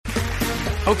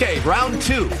Okay, round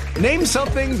 2. Name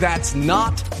something that's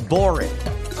not boring.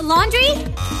 A laundry?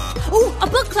 Ooh, a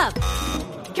book club.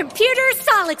 Computer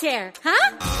solitaire,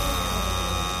 huh?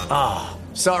 Ah,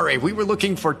 sorry, we were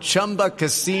looking for Chumba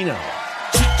Casino.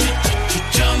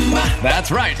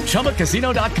 That's right,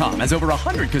 ChumbaCasino.com has over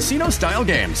 100 casino-style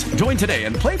games. Join today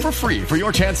and play for free for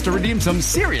your chance to redeem some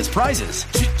serious prizes.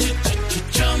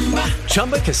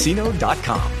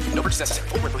 ChumbaCasino.com. No purchase necessary.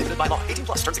 Void where prohibited by law. 18+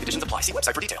 terms and conditions apply. See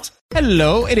website for details.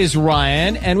 Hello, it is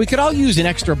Ryan, and we could all use an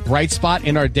extra bright spot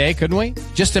in our day, couldn't we?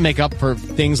 Just to make up for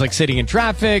things like sitting in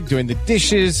traffic, doing the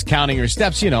dishes, counting your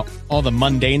steps, all the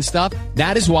mundane stuff.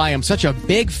 That is why I'm such a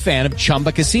big fan of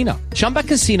Chumba Casino. Chumba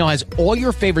Casino has all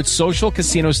your favorite social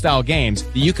casino-style games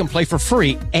that you can play for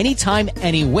free anytime,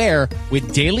 anywhere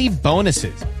with daily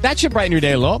bonuses. That should brighten your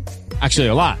day a little. Actually,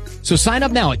 a lot. So sign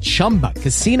up now at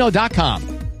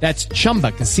ChumbaCasino.com. That's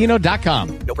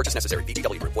ChumbaCasino.com. No purchase necessary.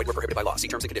 VGW Group. Void where prohibited by law. See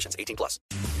terms and conditions. 18+.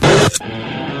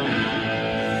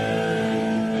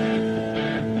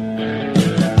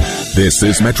 This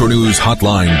is Metro News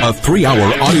Hotline, a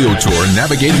 3-hour audio tour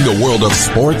navigating the world of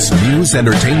sports, news,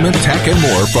 entertainment, tech, and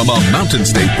more from a Mountain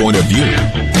State point of view.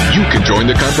 You can join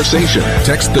the conversation.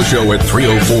 Text the show at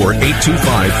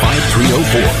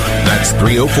 304-825-5304. That's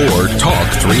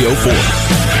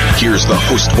 304-TALK-304. Here's the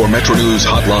host for Metro News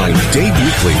Hotline, Dave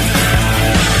Weekley.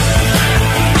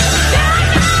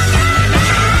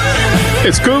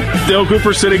 It's Coop, Dale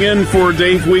Cooper sitting in for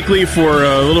Dave Weekley for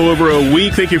a little over a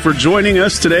week. Thank you for joining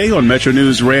us today on Metro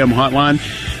News Ram Hotline.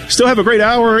 Still have a great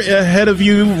hour ahead of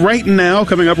you right now.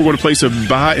 Coming up, we're going to place a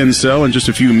buy and sell in just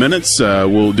a few minutes.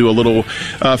 We'll do a little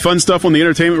fun stuff on the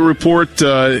entertainment report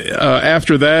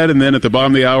after that. And then at the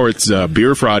bottom of the hour, it's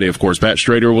Beer Friday, of course. Pat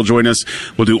Strader will join us.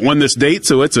 We'll do On This Date,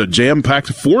 so it's a jam-packed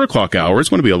 4 o'clock hour. It's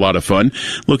going to be a lot of fun.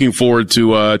 Looking forward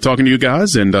to talking to you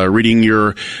guys and reading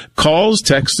your calls,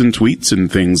 texts, and tweets and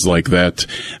things like that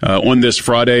on this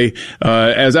Friday.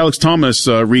 As Alex Thomas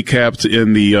recapped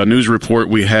in the news report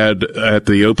we had at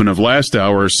the open of last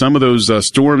hour, some of those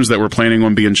storms that we're planning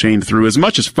on being chained through as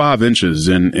much as 5 inches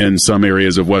in some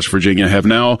areas of West Virginia have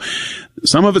now,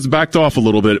 some of it's backed off a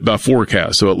little bit by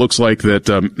forecast. So it looks like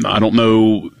that, I don't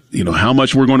know, how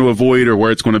much we're going to avoid or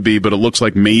where it's going to be, but it looks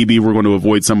like maybe we're going to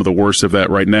avoid some of the worst of that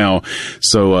right now.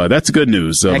 So that's good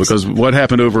news because what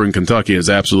happened over in Kentucky is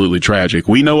absolutely tragic.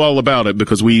 We know all about it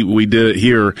because we did it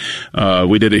here.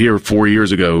 We did it here 4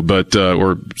 years ago, but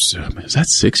or is that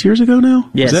 6 years ago now?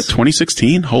 Yes. Is that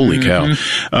 2016? Holy cow!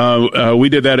 We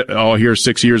did that all here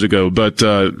 6 years ago, but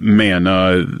man,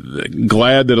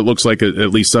 glad that it looks like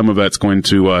at least some of that's going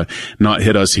to not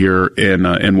hit us here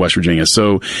in West Virginia.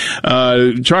 So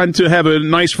trying to have a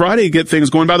nice Friday, get things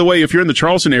going. By the way, if you're in the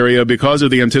Charleston area, because of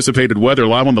the anticipated weather,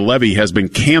 Live on the Levee has been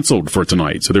canceled for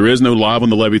tonight. So there is no Live on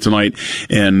the Levee tonight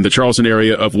in the Charleston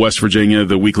area of West Virginia,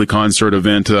 the weekly concert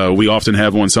event. We often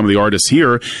have on some of the artists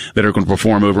here that are going to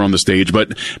perform over on the stage,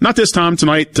 but not this time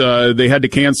tonight. They had to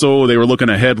cancel. They were looking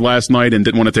ahead last night and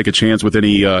didn't want to take a chance with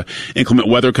any inclement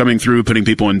weather coming through, putting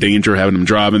people in danger, having them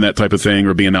driving, that type of thing,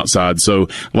 or being outside. So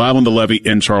Live on the Levee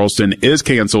in Charleston is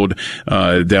canceled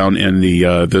down in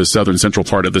the southern central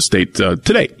part of the state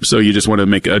today. So you just want to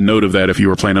make a note of that if you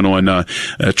were planning on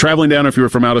traveling down, if you were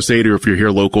from out of state, or if you're here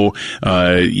local,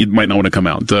 you might not want to come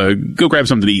out. Go grab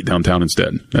something to eat downtown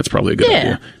instead. That's probably a good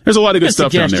idea. There's a lot of good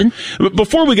stuff down there. But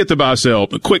before we get to buy sell,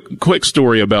 a quick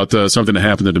story about something that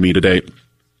happened to me today.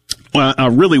 Well, I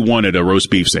really wanted a roast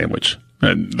beef sandwich.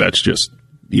 And that's just,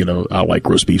 I like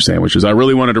roast beef sandwiches. I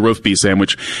really wanted a roast beef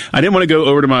sandwich. I didn't want to go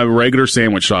over to my regular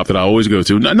sandwich shop that I always go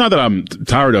to. Not that I'm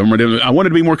tired of them. I wanted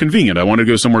to be more convenient. I wanted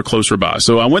to go somewhere closer by.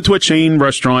 So I went to a chain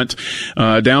restaurant,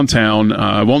 downtown.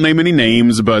 I won't name any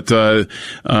names, but, they're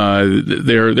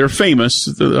famous.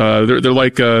 They're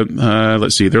like,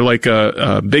 let's see, they're like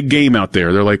a big game out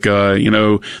there. They're like,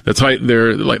 the type,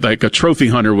 they're like a trophy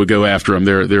hunter would go after them.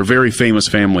 They're very famous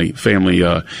family,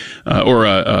 or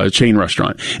a chain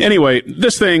restaurant. Anyway,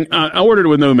 this thing, I ordered it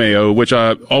with no mayo, which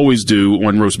I always do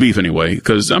on roast beef anyway,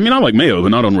 because, I like mayo, but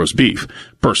not on roast beef,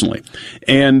 personally.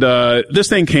 And this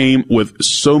thing came with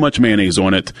so much mayonnaise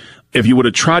on it. If you would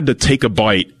have tried to take a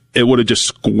bite, it would have just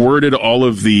squirted all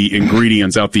of the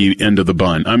ingredients out the end of the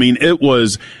bun. It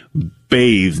was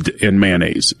bathed in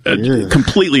mayonnaise,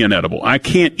 completely inedible. I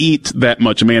can't eat that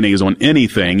much mayonnaise on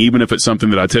anything, even if it's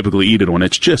something that I typically eat it on.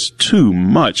 It's just too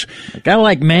much. I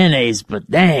like mayonnaise, but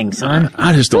dang, son.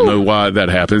 I just don't know why that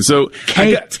happened. So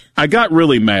I got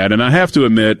really mad, and I have to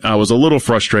admit I was a little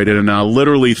frustrated, and I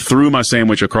literally threw my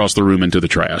sandwich across the room into the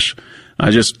trash. I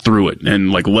just threw it,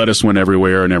 and like lettuce went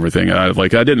everywhere and everything. I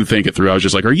didn't think it through. I was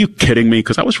just like, are you kidding me?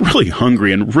 Because I was really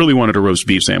hungry and really wanted a roast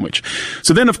beef sandwich.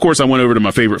 So then, of course, I went over to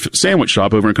my favorite sandwich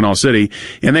shop over in Canal City,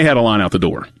 and they had a line out the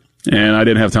door. And I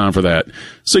didn't have time for that.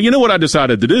 So you know what I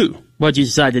decided to do? What'd you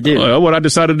decide to do? What I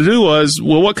decided to do was,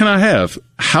 well, what can I have?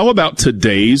 How about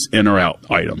today's in or out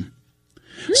item?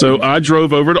 So I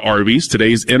drove over to Arby's.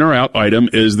 Today's in or out item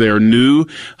is their new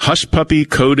hush puppy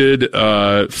coated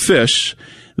fish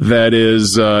that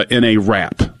is in a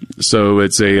wrap. So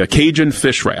it's a Cajun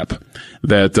fish wrap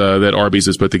that Arby's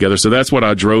has put together. So that's what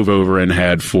I drove over and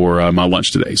had for my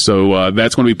lunch today. So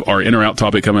that's going to be our in or out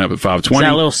topic coming up at 5:20. Is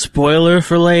that a little spoiler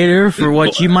for later for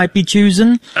what you might be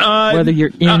choosing, whether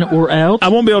you're in or out? I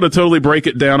won't be able to totally break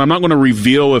it down. I'm not going to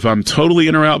reveal if I'm totally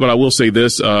in or out, but I will say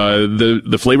this: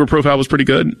 the flavor profile was pretty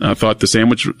good. I thought the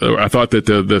sandwich, I thought that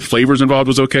the flavors involved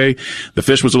was okay. The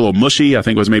fish was a little mushy. I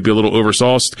think it was maybe a little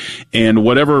oversauced, and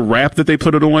whatever wrap that they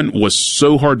put it on was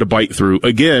so hard to bite through.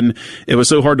 Again, it was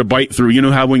so hard to bite through. You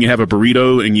know how when you have a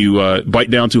burrito and you bite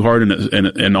down too hard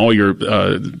and all your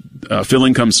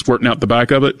filling comes squirting out the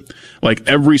back of it? Like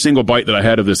every single bite that I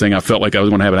had of this thing, I felt like I was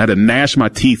going to have it. I had to gnash my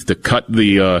teeth to cut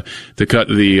the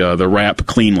wrap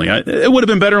cleanly. It would have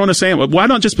been better on a sandwich. Why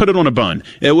not just put it on a bun?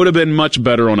 It would have been much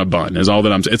better on a bun, is all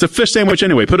that I'm saying. It's a fish sandwich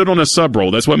anyway. Put it on a sub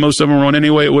roll. That's what most of them are on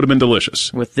anyway. It would have been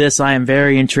delicious. With this, I am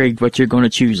very intrigued what you're going to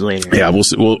choose later. Yeah,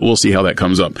 we'll see how that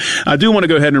comes up. I do want to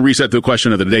go ahead and reset the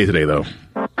question of the day today, though.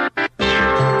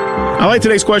 I like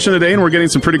today's question of the day, and we're getting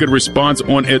some pretty good response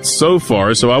on it so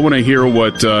far, so I want to hear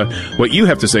what you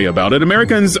have to say about it.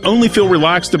 Americans only feel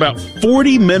relaxed about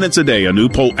 40 minutes a day. A new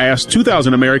poll asked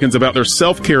 2,000 Americans about their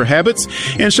self-care habits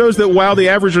and shows that while the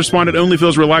average respondent only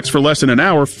feels relaxed for less than an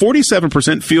hour,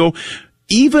 47% feel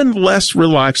even less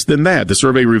relaxed than that. The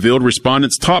survey revealed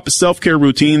respondents' top self-care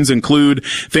routines include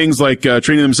things like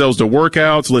treating themselves to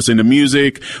workouts, listening to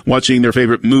music, watching their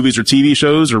favorite movies or TV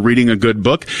shows, or reading a good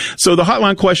book. So the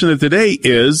hotline question of today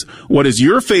is, what is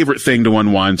your favorite thing to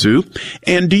unwind to?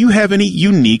 And do you have any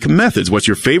unique methods? What's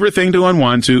your favorite thing to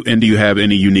unwind to? And do you have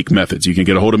any unique methods? You can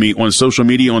get a hold of me on social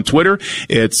media on Twitter.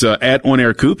 It's at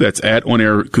OnAirCoop. That's at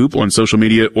OnAirCoop on social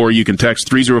media. Or you can text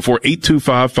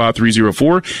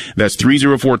 304-825-5304. That's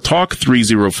 304-TALK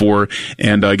 304,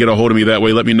 and get a hold of me that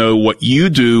way. Let me know what you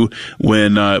do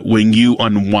when you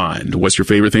unwind. What's your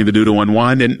favorite thing to do to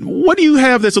unwind, and what do you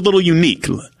have that's a little unique?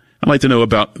 I'd like to know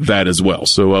about that as well.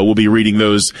 So we'll be reading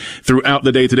those throughout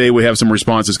the day today. We have some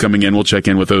responses coming in. We'll check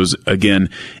in with those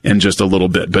again in just a little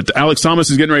bit. But Alex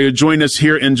Thomas is getting ready to join us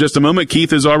here in just a moment.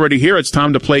 Keith is already here. It's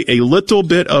time to play a little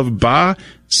bit of buy,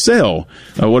 sell.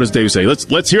 What does Dave say?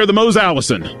 Let's hear the Mose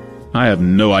Allison. I have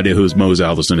no idea who Mose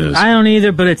Allison is. I don't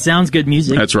either, but it sounds good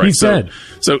music. That's right. He's dead.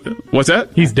 So what's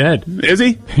that? He's dead. Is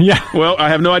he? Yeah. Well, I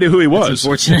have no idea who he was.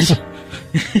 That's unfortunate.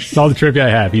 It's all the trivia I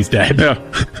have. He's dead. Yeah.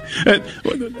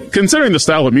 Considering the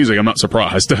style of music, I'm not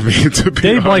surprised. To be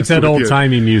Dave likes that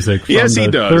old-timey music from yes, he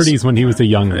the does. 30s when he was a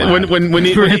young lad.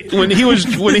 When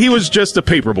he was just a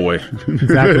paper boy.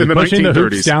 Exactly. In the Pushing 1930s. the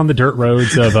hoops down the dirt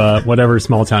roads of whatever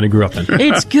small town he grew up in.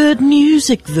 It's good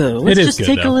music, though. Let's It is just good,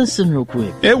 take though. a listen real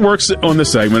quick. It works on the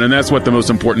segment, and that's what the most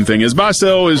important thing is. Buy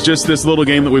Sell is just this little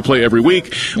game that we play every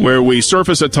week where we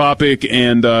surface a topic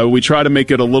and we try to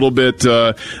make it a little bit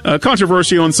controversial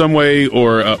in some way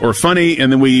or funny,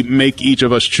 and then we make each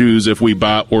of us choose if we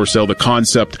buy or sell the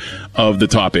concept of the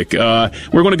topic. We're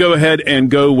going to go ahead and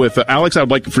go with Alex.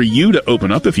 I'd like for you to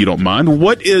open up, if you don't mind.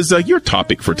 What is your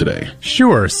topic for today?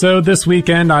 Sure. So this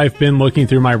weekend, I've been looking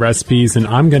through my recipes, and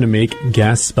I'm going to make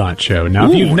gazpacho. Now,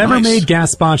 if you've never made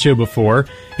gazpacho before,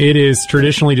 it is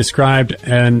traditionally described,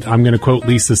 and I'm going to quote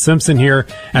Lisa Simpson here,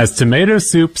 as tomato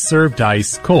soup served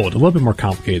ice cold. A little bit more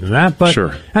complicated than that, but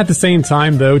Sure. At the same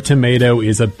time, though, tomato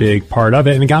is a big part of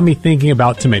it, and it got me thinking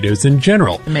about tomatoes in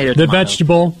general. Tomato.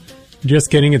 Vegetable,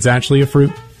 just kidding, it's actually a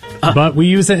fruit. But we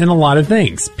use it in a lot of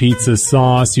things. Pizza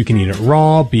sauce, you can eat it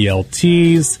raw,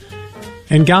 BLTs.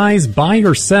 And guys, buy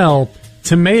or sell,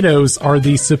 tomatoes are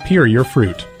the superior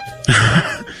fruit.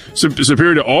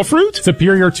 Superior to all fruit?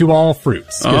 Superior to all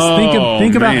fruits. 'Cause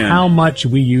think about man. how much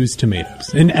we use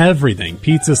tomatoes in everything.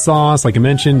 Pizza sauce, like I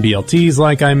mentioned, BLTs,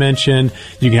 like I mentioned.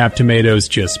 You can have tomatoes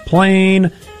just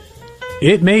plain.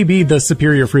 It may be the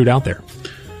superior fruit out there.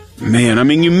 Man, I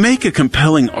mean, you make a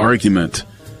compelling argument.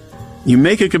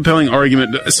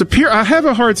 Superior. I have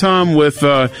a hard time with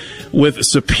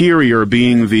superior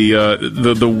being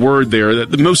the word there.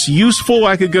 The most useful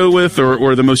I could go with,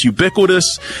 or the most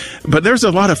ubiquitous. But there's a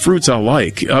lot of fruits I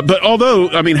like. But although,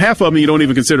 I mean, half of them you don't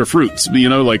even consider fruits. You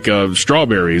know, like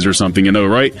strawberries or something. You know,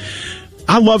 right?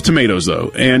 I love tomatoes, though.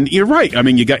 And you're right. I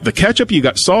mean, you got the ketchup, you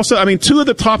got salsa. I mean, two of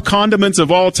the top condiments of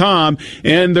all time,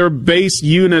 and their base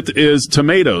unit is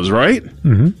tomatoes, right?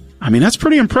 Mm-hmm. I mean, that's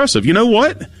pretty impressive. You know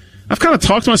what? I've kind of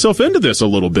talked myself into this a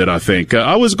little bit, I think.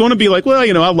 I was going to be like, well,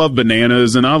 I love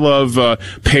bananas and I love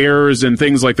pears and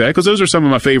things like that, because those are some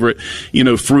of my favorite,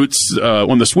 fruits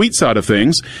on the sweet side of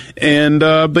things. And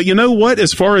but you know what?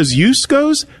 As far as use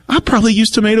goes, I probably use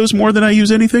tomatoes more than I use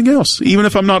anything else, even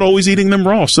if I'm not always eating them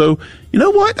raw. So, you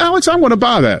know what, Alex? I'm going to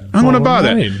buy that. I'm going to buy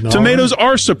that. Tomatoes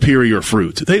are superior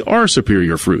fruit. They are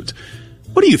superior fruit.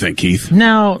 What do you think, Keith?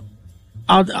 Now,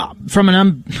 from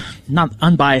an not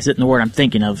unbiased isn't the word I'm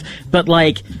thinking of, but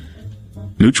like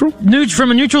neutral?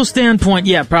 From a neutral standpoint,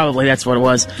 yeah, probably that's what it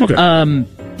was. Okay.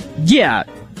 Yeah,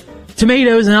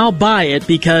 tomatoes, and I'll buy it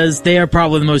because they are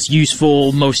probably the most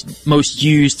useful, most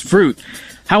used fruit.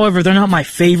 However, they're not my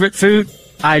favorite fruit.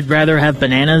 I'd rather have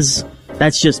bananas.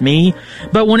 That's just me.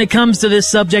 But when it comes to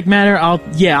this subject matter,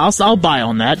 I'll buy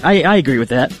on that. I agree with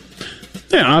that.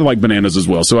 Yeah, I like bananas as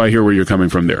well, so I hear where you're coming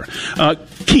from there.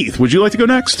 Keith, would you like to go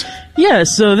next? Yeah,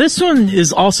 so this one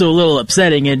is also a little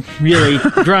upsetting and really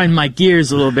grind my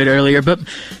gears a little bit earlier, but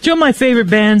two of my favorite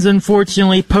bands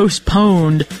unfortunately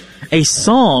postponed a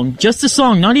song, just a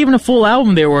song, not even a full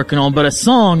album they were working on, but a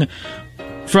song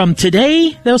from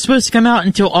today that was supposed to come out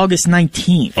until August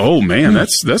 19th. Oh man,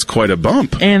 that's quite a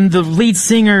bump. And the lead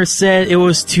singer said it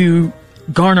was to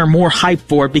garner more hype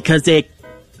for it because they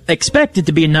expected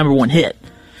to be a number one hit.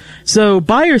 So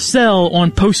buy or sell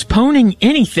on postponing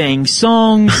anything,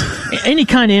 songs, any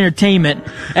kind of entertainment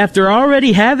after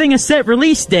already having a set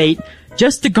release date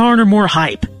just to garner more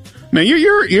hype. Man,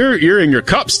 you're in your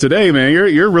cups today, man.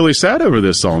 You're really sad over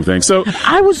this song thing. So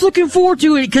I was looking forward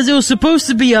to it because it was supposed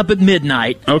to be up at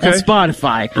midnight on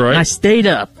Spotify. Right. And I stayed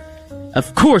up.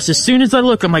 Of course, as soon as I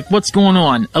look, I'm like, what's going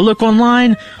on? I look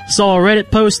online, saw a Reddit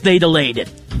post, they delayed it.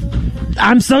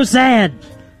 I'm so sad.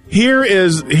 Here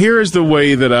is the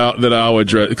way that I'll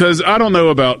address, because I don't know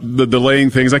about the delaying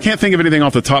things. I can't think of anything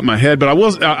off the top of my head, but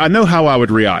I know how I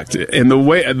would react. And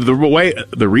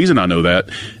the reason I know that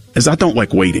is I don't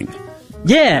like waiting.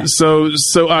 Yeah. So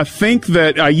I think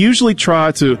that I usually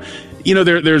try to,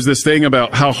 there's this thing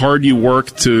about how hard you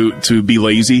work to be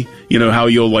lazy. How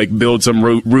you'll like build some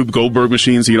Rube Goldberg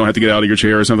machine so you don't have to get out of your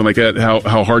chair or something like that.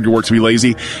 How hard you work to be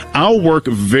lazy. I'll work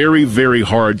very, very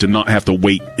hard to not have to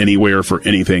wait anywhere for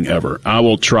anything ever. I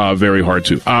will try very hard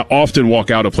to. I often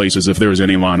walk out of places if there's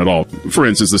any line at all. For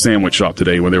instance, the sandwich shop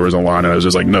today when there was a line and I was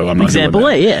just like, no, I'm not Example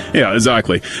doing that. A, yeah. Yeah,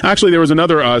 exactly. Actually, there was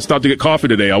another stop to get coffee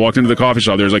today. I walked into the coffee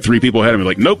shop. There was like 3 people ahead of me.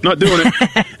 Like, nope, not doing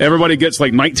it. Everybody gets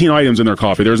like 19 items in their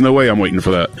coffee. There's no way I'm waiting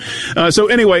for that. So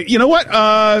anyway, you know what?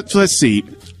 So let's see.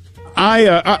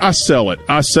 I sell it.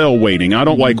 I sell waiting. I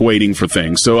don't like waiting for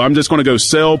things. So I'm just going to go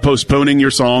sell postponing your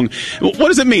song. What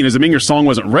does it mean? Does it mean your song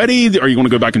wasn't ready? Are you going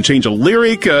to go back and change a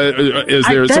lyric? Is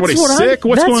there somebody sick?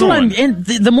 What's going on? And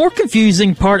the more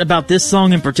confusing part about this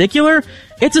song in particular,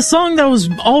 it's a song that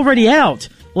was already out.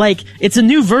 Like, it's a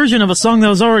new version of a song that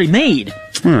was already made.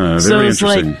 Very so it's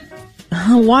interesting.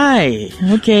 Like, why?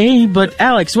 Okay, but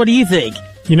Alex, what do you think?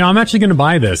 I'm actually going to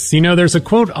buy this. There's a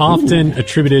quote often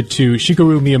attributed to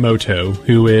Shigeru Miyamoto,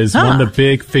 who is one of the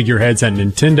big figureheads at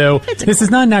Nintendo. This is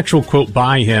not an actual quote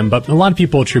by him, but a lot of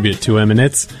people attribute it to him, and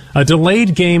it's, a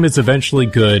delayed game is eventually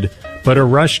good, but a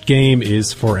rushed game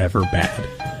is forever bad.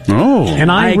 Oh.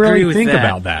 And I really think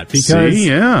about that, because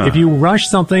if you rush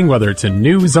something, whether it's a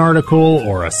news article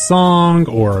or a song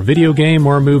or a video game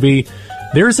or a movie,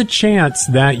 there's a chance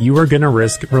that you are going to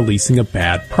risk releasing a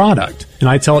bad product. And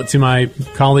I tell it to my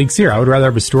colleagues here. I would rather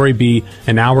have a story be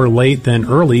an hour late than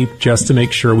early just to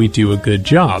make sure we do a good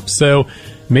job. So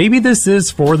maybe this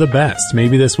is for the best.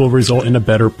 Maybe this will result in a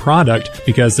better product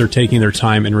because they're taking their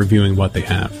time and reviewing what they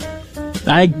have.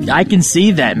 I can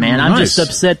see that, man. Nice. I'm just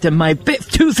upset that my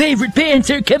 2 favorite bands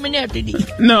are coming out today.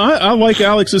 No, I like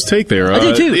Alex's take there. I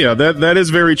do too. Yeah, that is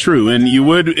very true. And you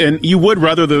would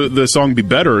rather the song be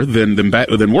better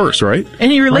than worse, right?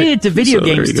 And he related to video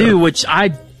games too, which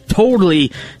I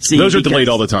totally see. Those are delayed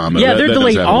all the time. Yeah, they're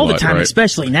delayed all the time,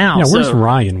 especially now. Yeah, where's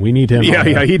Ryan? We need him.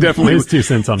 Yeah, he definitely. His 2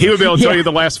 cents on He this. would be able to tell you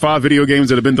the last 5 video games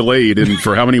that have been delayed and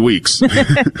for how many weeks.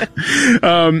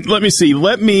 Let me see.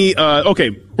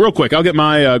 Okay. Real quick, I'll get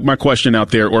my question out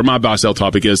there, or my buy sell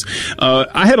topic is,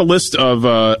 I had a list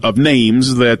of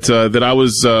names that I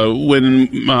was,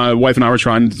 when my wife and I were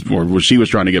she was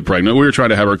trying to get pregnant, we were trying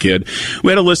to have our kid. We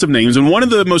had a list of names, and one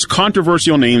of the most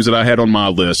controversial names that I had on my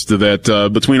list that,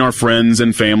 between our friends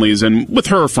and families, and with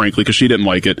her, frankly, because she didn't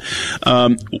like it,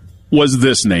 was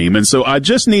this name. And so I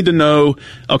just need to know,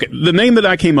 okay, the name that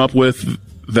I came up with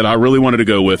that I really wanted to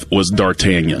go with was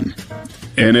D'Artagnan.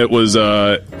 and it was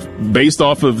based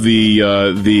off of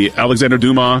the Alexander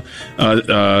Dumas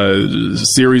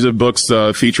series of books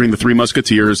featuring the Three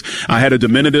Musketeers. I had a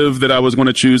diminutive that I was going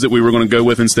to choose that we were going to go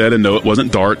with instead, and no, it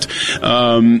wasn't Dart.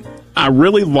 I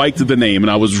really liked the name, and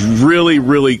I was really,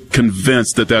 really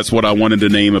convinced that that's what I wanted to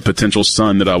name a potential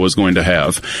son that I was going to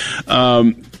have.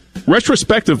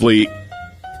 Retrospectively,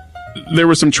 there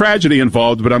was some tragedy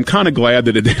involved, but I'm kind of glad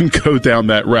that it didn't go down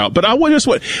that route. But I would just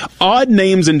odd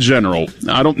names in general.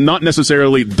 Not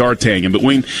necessarily D'Artagnan, but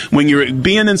when you're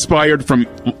being inspired from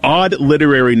odd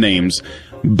literary names,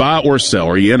 buy or sell.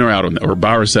 Are you in or out on that, or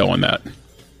buy or sell on that?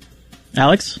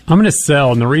 Alex? I'm going to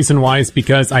sell, and the reason why is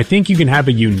because I think you can have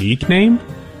a unique name.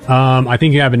 I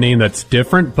think you have a name that's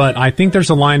different, but I think there's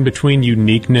a line between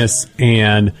uniqueness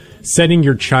and setting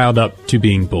your child up to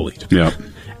being bullied. Yeah.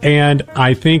 And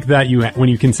I think that when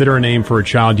you consider a name for a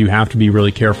child, you have to be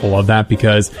really careful of that,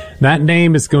 because that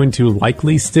name is going to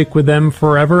likely stick with them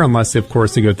forever, unless, of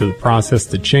course, they go through the process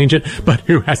to change it. But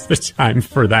who has the time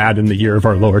for that in the year of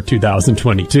our Lord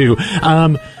 2022?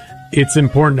 It's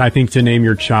important, I think, to name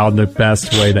your child the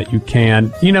best way that you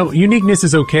can. You know, uniqueness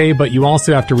is okay, but you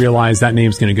also have to realize that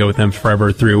name's going to go with them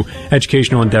forever through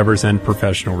educational endeavors and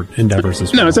professional endeavors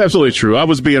as well. No, it's absolutely true. I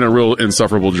was being a real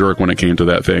insufferable jerk when it came to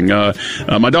that thing.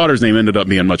 My daughter's name ended up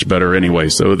being much better anyway,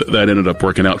 so that ended up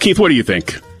working out. Keith, what do you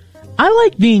think? I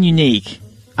like being unique.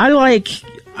 I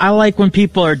like when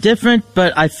people are different,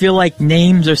 but I feel like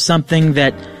names are something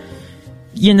that,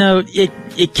 you know,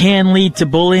 it can lead to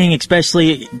bullying,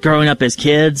 especially growing up as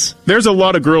kids. There's a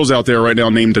lot of girls out there right now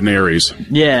named Daenerys.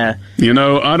 Yeah. You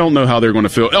know, I don't know how they're going to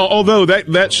feel. Although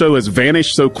that show has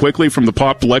vanished so quickly from the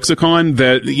pop lexicon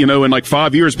that, you know, in like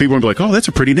 5 years, people will be like, oh, that's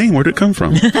a pretty name. Where did it come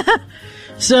from?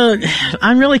 So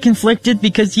I'm really conflicted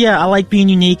because, yeah, I like being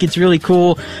unique. It's really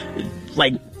cool.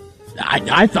 Like,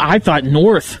 I thought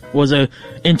North was a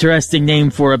interesting name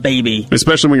for a baby.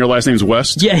 Especially when your last name's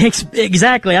West. Yeah,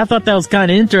 exactly. I thought that was kind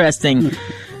of interesting.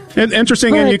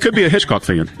 Interesting, and you could be a Hitchcock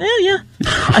fan. Yeah.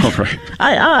 All right.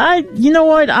 I you know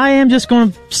what? I am just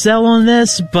going to sell on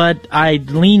this, but I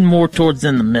lean more towards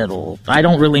in the middle. I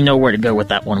don't really know where to go with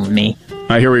that one with me.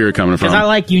 I hear where you're coming from. Because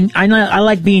I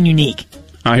like being unique.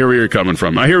 I hear where you're coming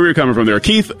from. There.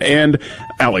 Keith and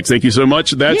Alex, thank you so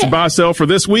much. That's Buy Sell for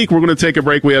this week. We're going to take a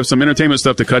break. We have some entertainment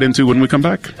stuff to cut into when we come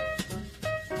back.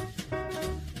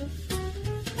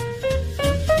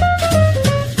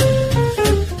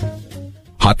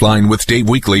 Hotline with Dave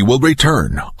Weekly will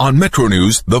return on Metro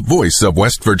News, the voice of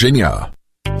West Virginia.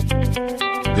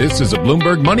 This is a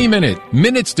Bloomberg Money Minute.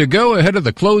 Minutes to go ahead of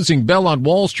the closing bell on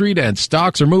Wall Street, and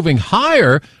stocks are moving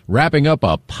higher, wrapping up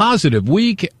a positive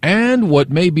week and what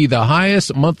may be the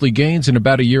highest monthly gains in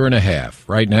about a year and a half.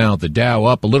 Right now, the Dow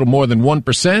up a little more than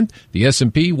 1%, the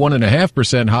S&P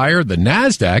 1.5% higher, the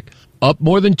NASDAQ up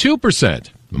more than 2%.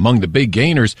 Among the big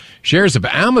gainers, shares of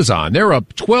Amazon, they're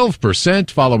up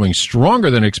 12% following stronger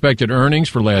than expected earnings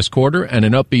for last quarter and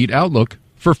an upbeat outlook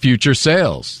for future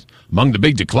sales. Among the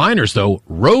big decliners, though,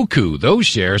 Roku, those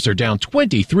shares are down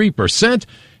 23%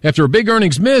 after a big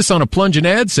earnings miss on a plunge in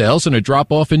ad sales and a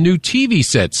drop-off in new TV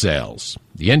set sales.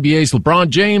 The NBA's LeBron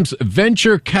James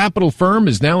venture capital firm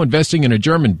is now investing in a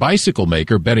German bicycle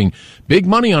maker, betting big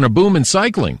money on a boom in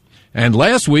cycling. And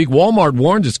last week, Walmart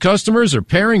warned its customers are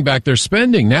paring back their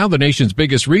spending. Now the nation's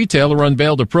biggest retailer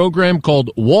unveiled a program called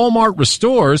Walmart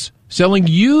Restores, selling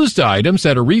used items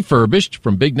that are refurbished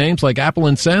from big names like Apple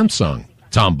and Samsung.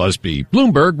 Tom Busby,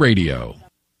 Bloomberg Radio.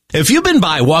 If you've been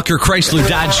by Walker Chrysler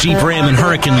Dodge Jeep Ram and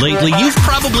Hurricane lately, you've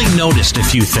probably noticed a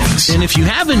few things. And if you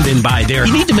haven't been by there,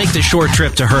 you need to make the short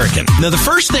trip to Hurricane. Now, the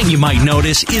first thing you might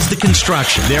notice is the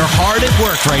construction. They're hard at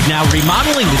work right now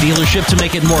remodeling the dealership to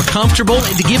make it more comfortable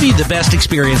and to give you the best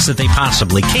experience that they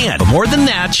possibly can. But more than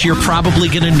that, you're probably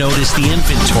going to notice the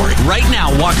inventory. Right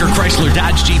now, Walker Chrysler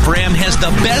Dodge Jeep Ram has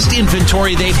the best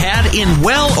inventory they've had in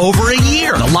well over a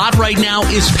year. The lot right now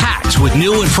is packed with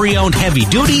new and pre-owned heavy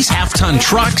duties, half-ton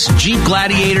trucks, Jeep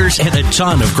Gladiators, and a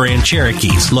ton of Grand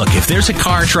Cherokees. Look, if there's a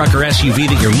car, truck, or SUV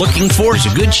that you're looking for,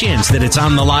 there's a good chance that it's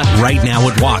on the lot right now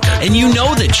at Walker. And you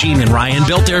know that Gene and Ryan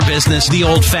built their business the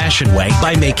old-fashioned way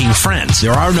by making friends.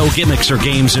 There are no gimmicks or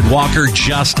games at Walker,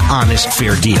 just honest,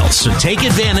 fair deals. So take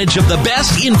advantage of the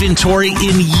best inventory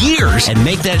in years and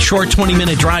make that short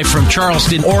 20-minute drive from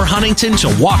Charleston or Huntington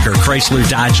to Walker Chrysler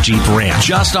Dodge Jeep Ram.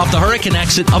 Just off the Hurricane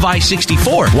exit of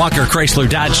I-64. Walker Chrysler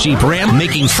Dodge Jeep Ram,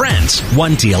 making friends,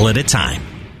 one deal at a time.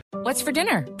 What's for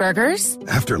dinner? Burgers?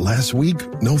 After last week,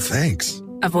 no thanks.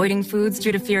 Avoiding foods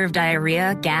due to fear of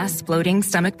diarrhea, gas, bloating,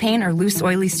 stomach pain, or loose,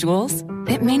 oily stools?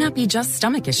 It may not be just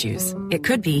stomach issues. It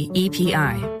could be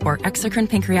EPI, or exocrine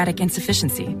pancreatic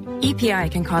insufficiency. EPI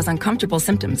can cause uncomfortable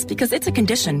symptoms because it's a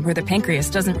condition where the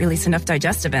pancreas doesn't release enough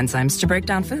digestive enzymes to break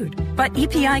down food. But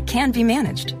EPI can be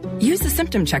managed. Use the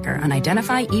symptom checker on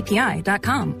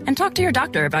identifyepi.com and talk to your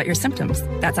doctor about your symptoms.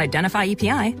 That's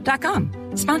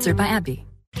identifyepi.com. Sponsored by AbbVie.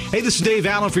 Hey, this is Dave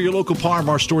Allen for your local Par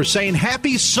Mar store saying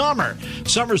happy summer.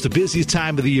 Summer's the busiest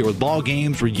time of the year with ball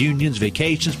games, reunions,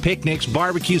 vacations, picnics,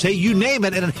 barbecues. Hey, you name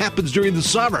it, and it happens during the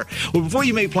summer. Well, before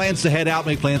you make plans to head out,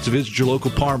 make plans to visit your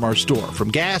local Par Mar store. From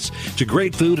gas to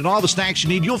great food and all the snacks you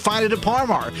need, you'll find it at Par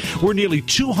Mar. We're nearly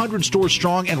 200 stores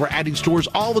strong, and we're adding stores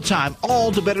all the time,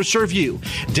 all to better serve you.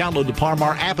 Download the Par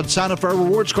Mar app and sign up for our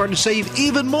rewards card to save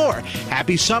even more.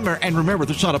 Happy summer, and remember, if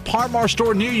there's not a Par Mar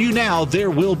store near you now,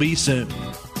 there will be soon.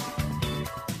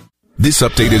 This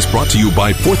update is brought to you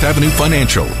by 4th Avenue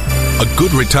Financial. A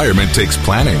good retirement takes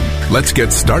planning. Let's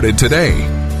get started today.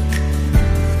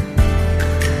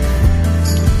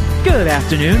 Good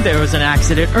afternoon. There was an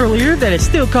accident earlier that is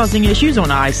still causing issues on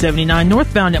I-79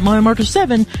 northbound at mile marker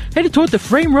 7, headed toward the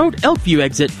Frame Road Elkview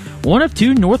exit. One of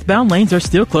two northbound lanes are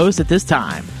still closed at this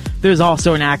time. There's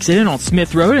also an accident on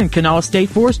Smith Road and Canal State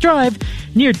Forest Drive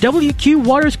near WQ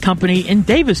Waters Company in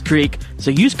Davis Creek, so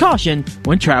use caution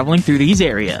when traveling through these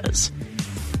areas.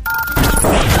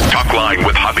 Talk Line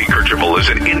with Javi Kercheval is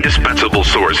an indispensable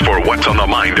source for what's on the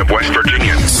mind of West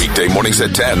Virginians. Weekday mornings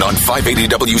at 10 on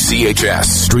 580 WCHS.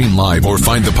 Stream live or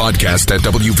find the podcast at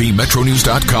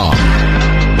WVMetroNews.com.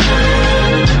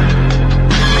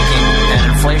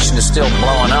 Inflation is still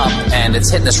blowing up, and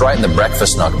it's hitting us right in the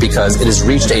breakfast nook because it has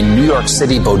reached a New York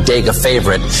City bodega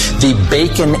favorite, the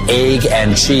bacon, egg,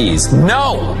 and cheese.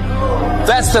 No!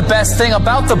 That's the best thing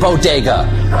about the bodega.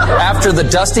 After the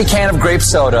dusty can of grape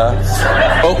soda,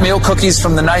 oatmeal cookies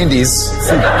from the 90s,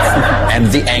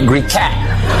 and the angry cat.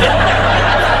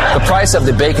 The price of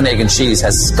the bacon, egg, and cheese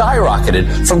has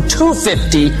skyrocketed from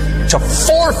 $2.50 to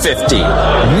 $4.50.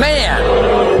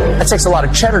 Man, that takes a lot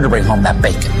of cheddar to bring home that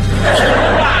bacon.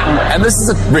 And this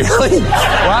is really?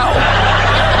 Wow.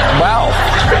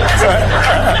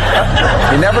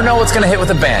 You never know what's going to hit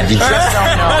with a band. You just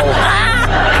don't know.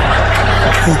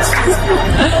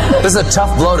 This is a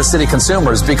tough blow to city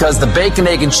consumers because the bacon,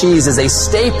 egg, and cheese is a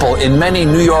staple in many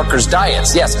New Yorkers'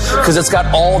 diets. Yes, because it's got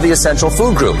all the essential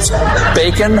food groups.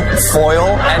 Bacon, foil,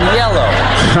 and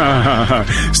yellow.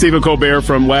 Stephen Colbert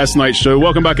from last night's show.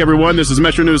 Welcome back, everyone. This is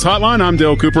Metro News Hotline. I'm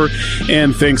Dale Cooper,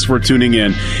 and thanks for tuning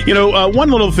in. You know, one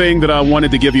little thing that I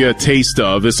wanted to give you a taste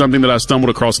of is something that I stumbled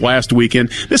across last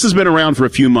weekend. This has been around for a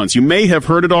few months. You may have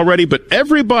heard it already, but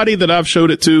everybody that I've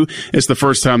showed it to, it's the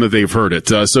first time that they've heard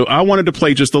it. So I wanted to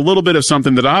play just a little bit of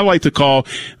something that I like to call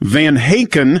Van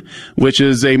Hanken, which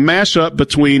is a mashup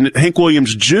between Hank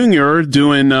Williams Jr.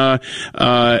 doing a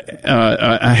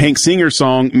Hank Singer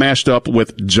song mashed up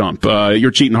with Jump.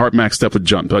 Your Cheating Heart maxed up with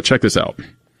Jump. Check this out.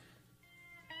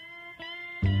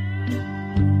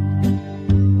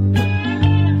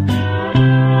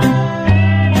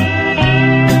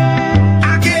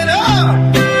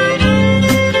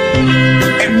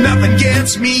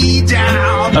 Me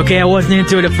down. Okay, I wasn't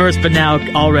into it at first, but now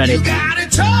already. You got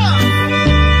it tough.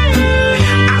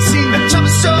 I seen the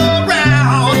toughest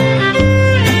around,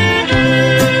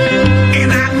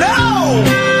 and I know,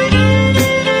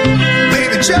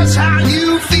 baby, just how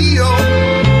you feel.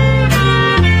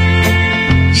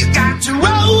 You got to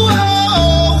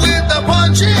roll with the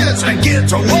punches and get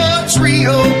to what's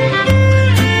real.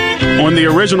 On the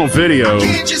original video,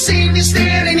 can't you see me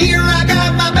standing here? I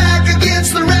got my back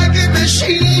against the record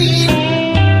machine.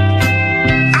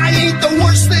 I ain't the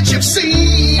worst that you've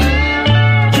seen.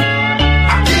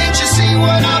 Can't you see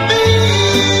what I mean?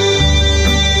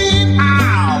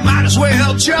 Oh, might as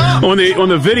well jump. On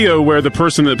the video where the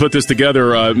person that put this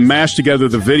together mashed together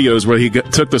the videos where he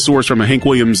took the source from a Hank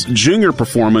Williams Jr.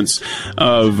 performance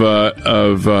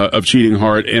of Cheating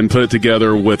Heart and put it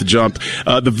together with Jump.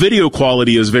 The video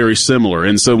quality is very similar,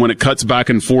 and so when it cuts back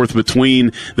and forth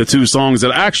between the two songs, it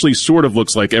actually sort of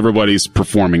looks like everybody's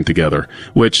performing together,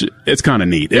 which it's kind of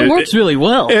neat. It works really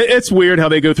well. It's weird how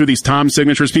they go through these time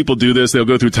signatures. People do this; they'll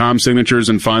go through time signatures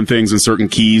and find things in certain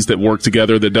keys that work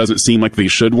together that doesn't seem like they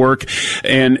should work.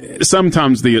 And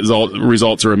sometimes the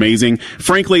results are amazing.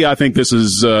 Frankly, I think this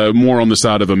is more on the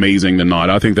side of amazing than not.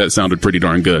 I think that sounded pretty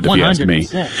darn good, if you ask me.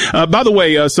 By the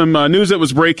way, some news that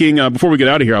was breaking before we get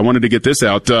out of here. I wanted to get this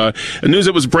out. News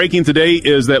that was breaking today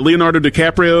is that Leonardo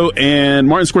DiCaprio and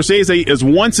Martin Scorsese is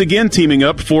once again teaming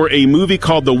up for a movie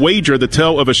called The Wager, the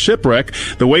tale of a shipwreck.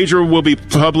 The Wager will be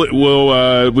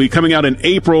coming out in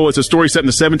April. It's a story set in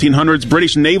the 1700s,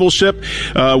 British naval ship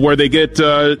where they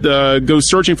go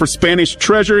searching for Spanish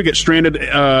treasure, get stranded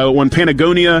on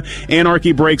Patagonia,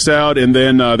 anarchy breaks out, and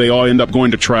then they all end up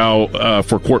going to trial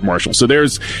for court-martial. So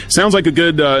sounds like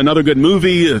another good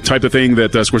movie, the type of thing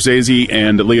that Scorsese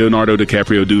and Leonardo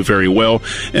DiCaprio do very well.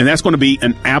 And that's going to be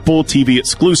an Apple TV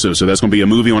exclusive. So that's going to be a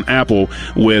movie on Apple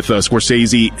with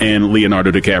Scorsese and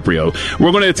Leonardo DiCaprio.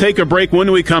 We're going to take a break.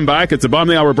 When we come back, it's the bottom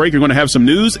of the hour break. You're going to have some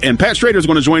news, and Pat Strader is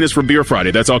going to join us for Beer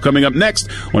Friday. That's all coming up next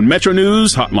on Metro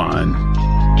News Hotline.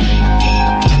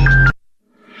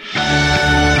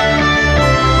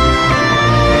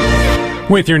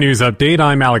 With your news update,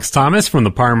 I'm Alex Thomas from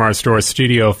the Par Mar Store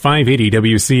Studio 580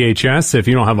 WCHS. If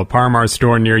you don't have a Par Mar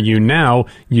store near you now,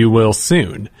 you will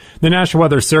soon. The National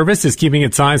Weather Service is keeping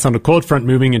its eyes on a cold front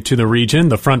moving into the region.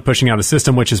 The front pushing out a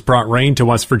system which has brought rain to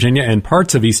West Virginia and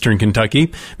parts of eastern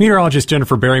Kentucky. Meteorologist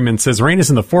Jennifer Berryman says rain is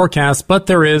in the forecast, but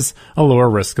there is a lower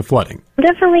risk of flooding.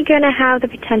 Definitely going to have the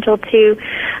potential to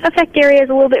affect areas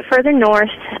a little bit further north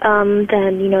than,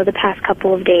 the past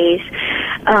couple of days.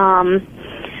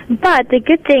 But the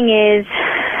good thing is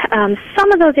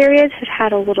some of those areas have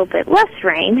had a little bit less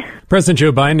rain. President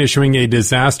Joe Biden issuing a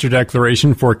disaster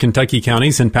declaration for Kentucky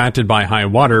counties impacted by high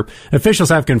water. Officials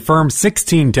have confirmed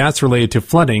 16 deaths related to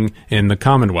flooding in the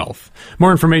Commonwealth.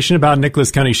 More information about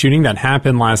Nicholas County shooting that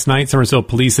happened last night. Somersville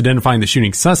police identifying the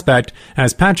shooting suspect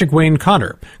as Patrick Wayne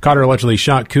Cotter. Cotter allegedly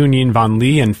shot Koon Yin Von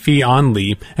Lee and Fee An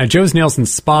Lee at Joe's Nails and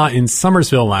Spa in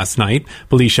Somersville last night.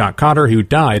 Police shot Cotter, who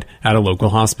died at a local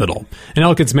hospital. An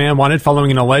Elkins man wanted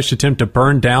following an alleged attempt to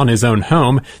burn down his own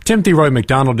home. Timothy Roy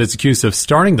McDonald is accused of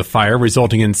starting the fire,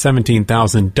 resulting in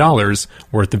 $17,000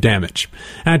 worth of damage.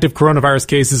 Active coronavirus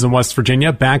cases in West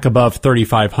Virginia back above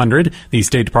 3,500. The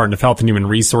State Department of Health and Human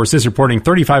Resources reporting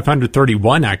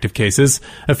 3,531 active cases.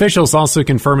 Officials also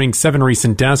confirming 7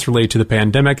 recent deaths related to the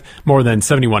pandemic. More than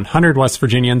 7,100 West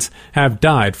Virginians have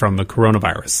died from the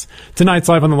coronavirus. Tonight's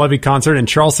Live on the Levee concert in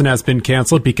Charleston has been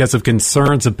canceled because of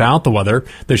concerns about the weather.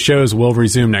 The shows will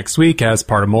resume next week as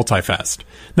part of Multifest.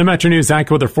 The Metro News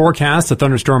AccuWeather forecast: a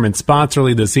thunderstorm in spots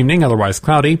early this evening, otherwise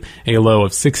cloudy, a low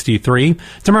of 63.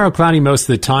 Tomorrow cloudy most of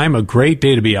the time, a great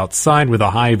day to be outside with a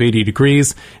high of 80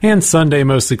 degrees. And Sunday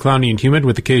mostly cloudy and humid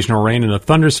with occasional rain and a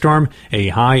thunderstorm, a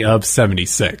high of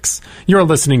 76. You're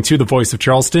listening to The Voice of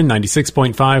Charleston,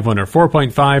 96.5,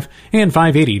 104.5, and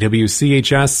 580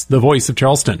 WCHS, The Voice of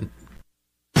Charleston.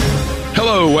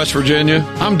 Hello, West Virginia.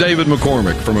 I'm David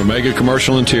McCormick from Omega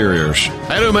Commercial Interiors.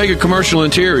 At Omega Commercial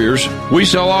Interiors, we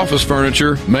sell office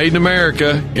furniture made in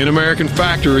America, in American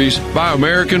factories, by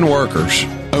American workers.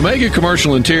 Omega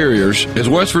Commercial Interiors is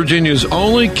West Virginia's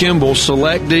only Kimball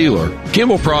Select dealer.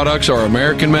 Kimball products are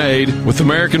American-made with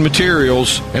American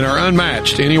materials and are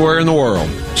unmatched anywhere in the world.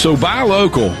 So buy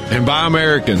local and buy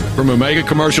American from Omega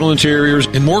Commercial Interiors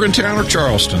in Morgantown or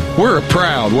Charleston. We're a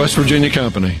proud West Virginia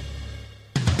company.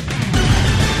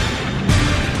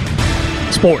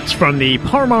 Sports from the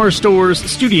Par Mar Stores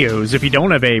studios. If you don't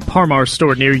have a Par Mar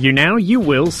store near you now, you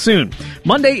will soon.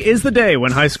 Monday is the day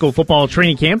when high school football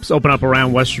training camps open up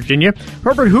around West Virginia.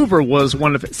 Herbert Hoover was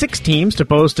one of 6 teams to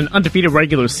boast an undefeated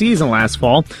regular season last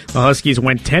fall. The Huskies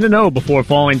went 10-0 before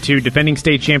falling to defending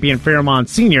state champion Fairmont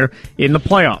Senior in the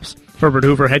playoffs. Herbert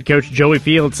Hoover head coach Joey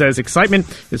Field says excitement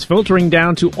is filtering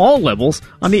down to all levels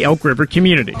on the Elk River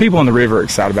community. People in the river are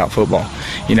excited about football.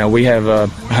 We have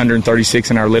 136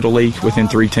 in our little league within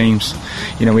 3 teams.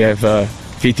 We have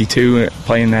 52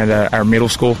 playing at our middle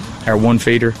school, our one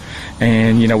feeder.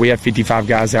 And, we have 55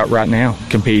 guys out right now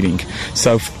competing.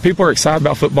 So people are excited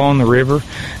about football in the river,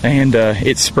 and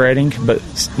it's spreading, but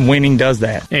winning does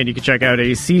that. And you can check out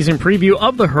a season preview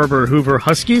of the Herbert Hoover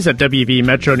Huskies at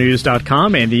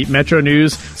WVMetroNews.com, and the Metro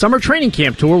News Summer Training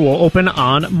Camp Tour will open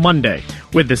on Monday.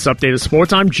 With this update of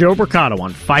sports, I'm Joe Mercado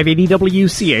on 580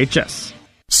 WCHS.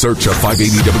 Search a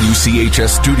 580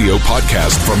 WCHS Studio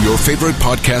podcast from your favorite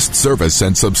podcast service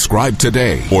and subscribe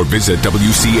today. Or visit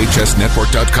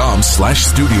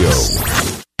WCHSnetwork.com/studio.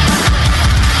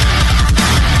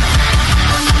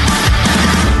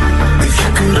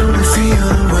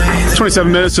 It's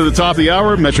 27 minutes to the top of the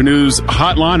hour. Metro News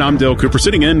Hotline. I'm Dale Cooper,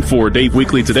 sitting in for Dave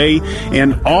Weekly today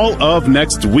and all of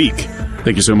next week.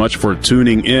 Thank you so much for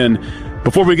tuning in.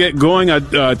 Before we get going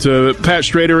to Pat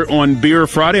Strader on Beer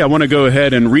Friday, I want to go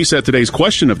ahead and reset today's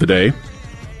question of the day.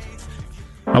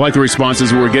 I like the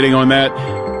responses we're getting on that.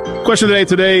 Question of the day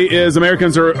today is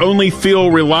Americans only feel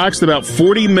relaxed about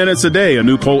 40 minutes a day. A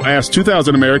new poll asked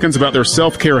 2,000 Americans about their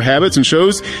self-care habits and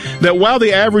shows that while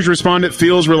the average respondent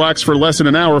feels relaxed for less than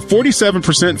an hour,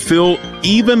 47% feel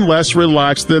even less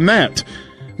relaxed than that.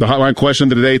 The hotline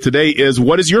question of the day today is,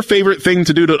 what is your favorite thing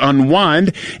to do to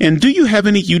unwind, and do you have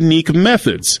any unique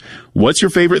methods? What's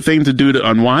your favorite thing to do to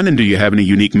unwind, and do you have any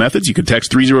unique methods? You can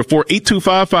text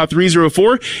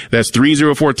 304-825-5304. That's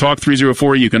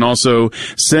 304-TALK-304. You can also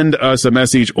send us a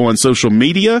message on social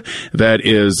media. That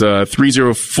is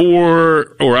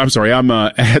 304, or I'm sorry, I'm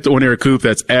at On Air Coop.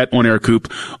 That's at On Air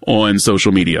Coop on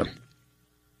social media.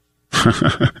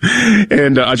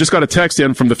 And I just got a text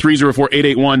in from the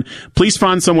 304-881. Please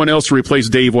find someone else to replace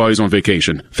Dave while he's on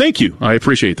vacation. Thank you. I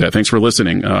appreciate that. Thanks for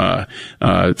listening.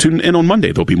 Tune in on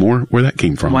Monday. There'll be more where that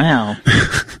came from. Wow.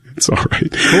 It's all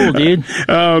right. Cool, dude.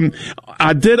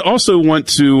 I did also want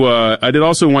to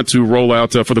roll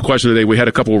out for the question today. We had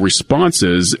a couple of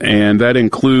responses, and that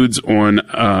includes on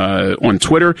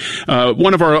Twitter.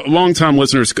 One of our longtime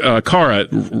listeners, Cara,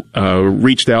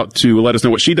 reached out to let us know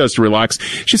what she does to relax.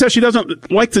 She says she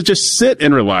doesn't like to just sit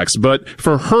and relax, but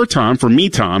for her time, for me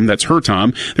time, that's her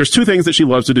time, there's two things that she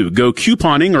loves to do: go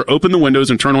couponing, or open the windows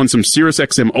and turn on some Sirius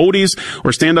XM oldies,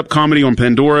 or stand-up comedy on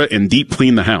Pandora and deep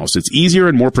clean the house. It's easier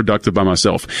and more productive by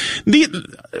myself.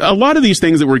 A lot of these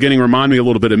things that we're getting remind me a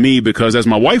little bit of me, because as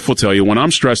my wife will tell you, when I'm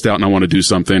stressed out and I want to do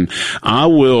something, I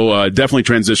will definitely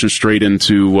transition straight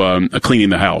into cleaning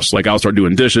the house. Like, I'll start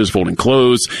doing dishes, folding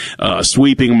clothes,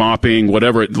 sweeping, mopping,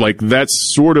 whatever. Like,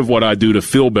 that's sort of what I do to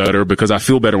feel better, because I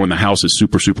feel better when the house is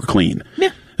super, super clean. Yeah.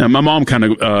 And my mom kind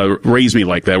of raised me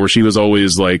like that, where she was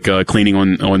always like cleaning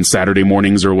on Saturday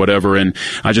mornings or whatever. And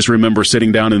I just remember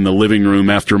sitting down in the living room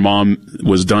after Mom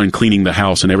was done cleaning the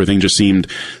house, and everything just seemed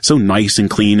so nice and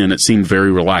clean, and it seemed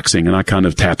very relaxing. And I kind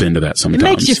of tap into that sometimes. It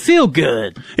makes you feel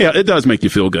good. Yeah, it does make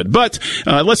you feel good. But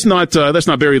let's not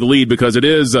bury the lead, because it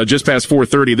is just past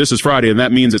 4:30. This is Friday, and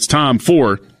that means it's time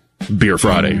for Beer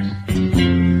Friday.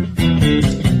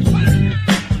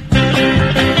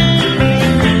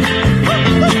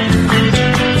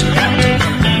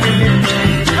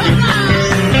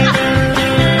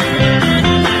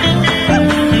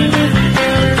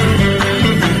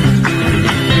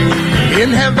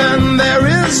 In heaven there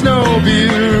is no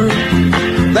beer,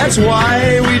 that's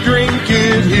why we drink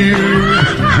it here.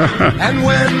 And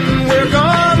when we're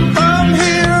gone from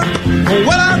here,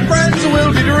 well, our friends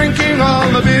will be drinking all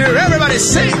the beer. Everybody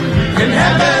sing! In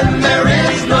heaven there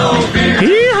is no beer.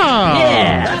 Yeehaw!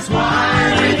 Yeah. That's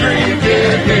why we drink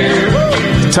it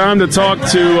here. Time to talk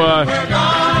to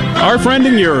our friend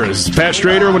and yours, Pat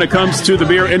Strader, when it comes to the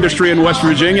beer industry in West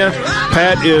Virginia.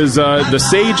 Pat is the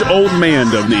sage old man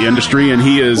of the industry, and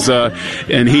he is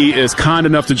kind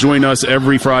enough to join us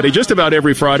every Friday, just about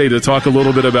every Friday, to talk a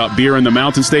little bit about beer in the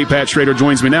Mountain State. Pat Strader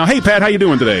joins me now. Hey, Pat, how you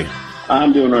doing today?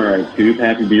 I'm doing all right, Coop.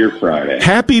 Happy Beer Friday.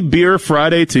 Happy Beer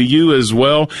Friday to you as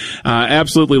well.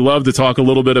 Absolutely love to talk a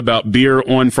little bit about beer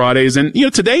on Fridays. And,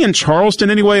 today in Charleston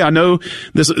anyway, I know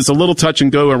this is a little touch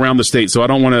and go around the state, so I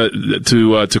don't want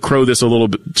to crow this a little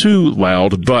bit too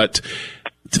loud, but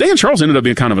today in Charleston ended up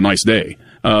being kind of a nice day.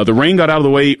 The rain got out of the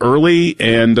way early,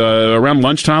 and around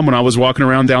lunchtime when I was walking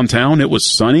around downtown, it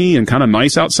was sunny and kind of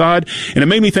nice outside, and it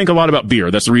made me think a lot about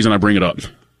beer. That's the reason I bring it up.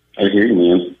 I hear you,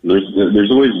 man.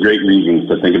 There's always great reasons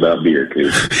to think about beer,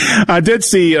 too. I did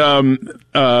see the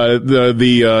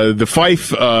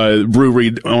Fife brewery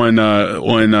in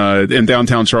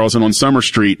downtown Charleston on Summer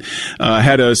Street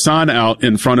had a sign out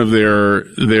in front of their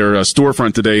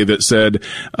storefront today that said,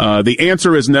 "The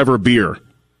answer is never beer."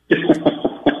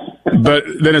 But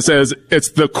then it says,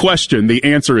 "It's the question. The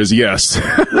answer is yes."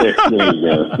 There you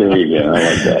go. There you go. I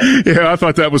like that. Yeah, I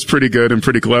thought that was pretty good and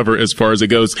pretty clever as far as it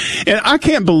goes. And I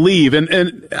can't believe,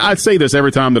 and I say this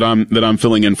every time that I'm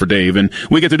filling in for Dave, and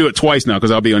we get to do it twice now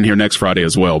because I'll be on here next Friday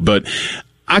as well. But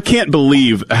I can't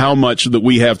believe how much that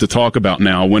we have to talk about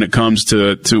now when it comes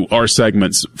to our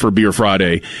segments for Beer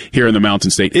Friday here in the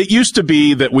Mountain State. It used to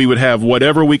be that we would have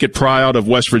whatever we could pry out of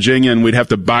West Virginia, and we'd have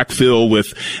to backfill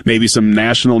with maybe some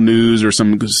national news or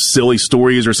some silly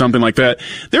stories or something like that.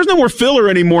 There's no more filler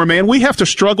anymore, man. We have to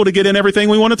struggle to get in everything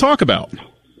we want to talk about.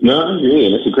 No,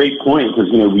 really, that's a great point, because,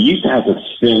 we used to have to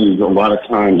spend a lot of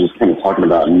time just kind of talking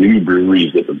about new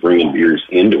breweries that are bringing beers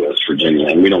into West Virginia,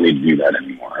 and we don't need to do that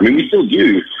anymore. I mean, we still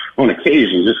do on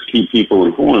occasion just to keep people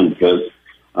informed, because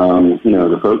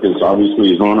the focus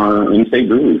obviously is on our in-state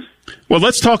breweries. Well,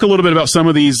 let's talk a little bit about some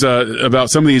of these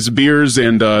beers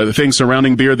and the things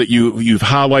surrounding beer that you've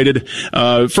highlighted.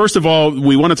 First of all,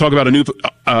 we want to talk about a new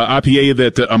IPA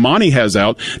that Amani has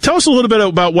out. Tell us a little bit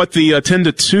about what the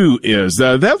 10-2 is.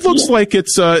 That looks like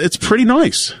it's pretty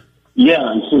nice.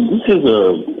 Yeah, so this is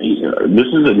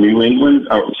a New England.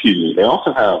 Oh, excuse me. They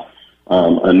also have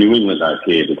a New England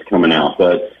IPA that's coming out,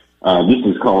 but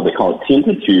they call it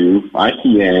 10-2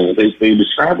 IPA. They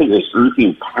describe it as earthy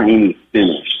and piney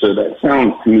finish. So that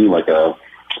sounds to me like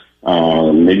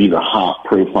maybe the hop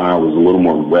profile was a little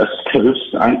more West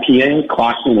Coast IPA,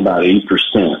 clocks in about 8%.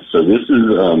 So this is,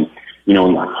 in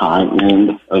the high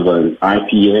end of an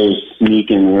IPA,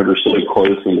 sneaking ever so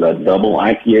close into that double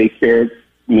IPA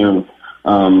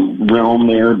realm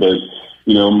there. But,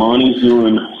 Monty's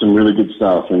doing some really good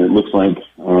stuff, and it looks like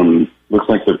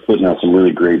they're putting out some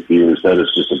really great beers. That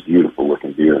is just a beautiful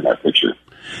looking beer in that picture.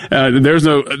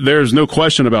 There's no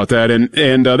question about that,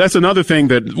 and that's another thing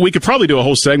that we could probably do a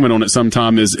whole segment on it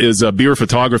sometime is beer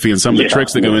photography and some of the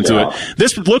tricks that go into it.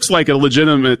 This looks like a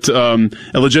legitimate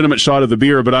shot of the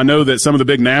beer, but I know that some of the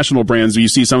big national brands, you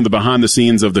see some of the behind the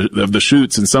scenes of the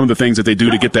shoots and some of the things that they do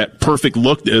to get that perfect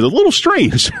look is a little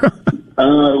strange.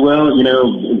 Well,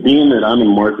 being that I'm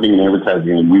in marketing and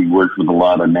advertising, and we've worked with a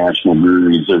lot of national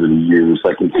breweries over the years,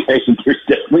 I can say there's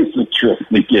definitely some tricks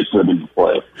that get put into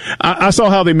play. I saw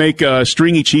how they make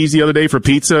stringy cheese the other day for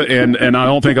pizza, and I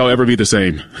don't think I'll ever be the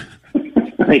same.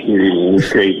 I hear you.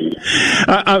 It's crazy.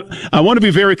 I want to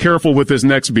be very careful with this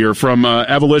next beer from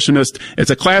Abolitionist.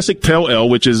 It's a classic pale ale,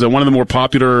 which is one of the more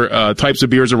popular types of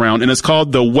beers around, and it's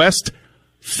called the West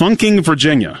Funking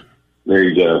Virginia. There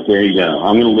you go.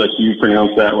 I'm going to let you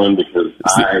pronounce that one because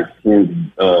I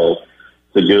tend to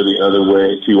go the other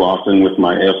way too often with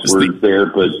my F words there.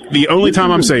 But the only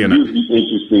time I'm saying it.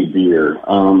 Interesting beer.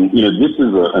 This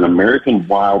is an American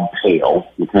wild pale,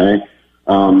 okay?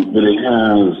 But it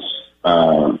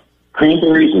has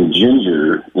cranberries and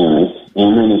ginger in it,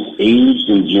 and then it's aged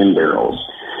in gin barrels.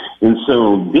 And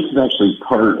so this is actually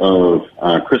part of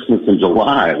Christmas in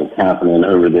July that's happening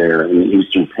over there in the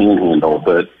Eastern Panhandle.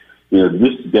 But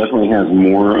this definitely has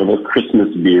more of a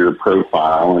Christmas beer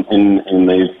profile, and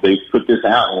they've put this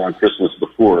out around Christmas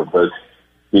before. But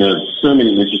so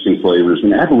many interesting flavors.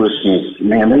 And Abolitionists,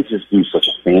 man, they just do such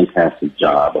a fantastic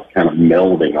job of kind of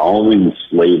melding all these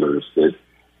flavors that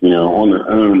on their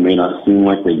own may not seem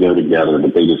like they go together,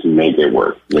 but they just make it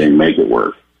work. They make it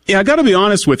work. Yeah, I got to be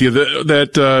honest with you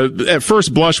that at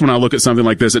first blush, when I look at something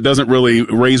like this, it doesn't really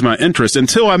raise my interest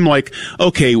until I'm like,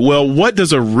 okay, well, what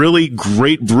does a really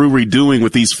great brewery doing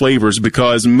with these flavors?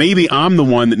 Because maybe I'm the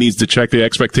one that needs to check the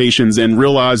expectations and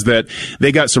realize that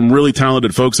they got some really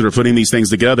talented folks that are putting these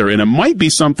things together, and it might be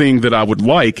something that I would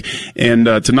like, and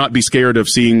to not be scared of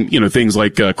seeing things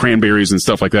like cranberries and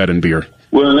stuff like that in beer.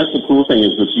 Well, and that's the cool thing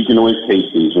is that you can always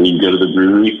taste these when you go to the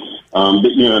brewery. But,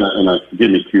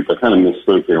 forgive me, Coop, I kind of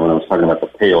misspoke there when I was talking about the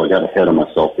pale. I got ahead of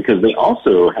myself because they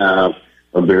also have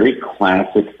a very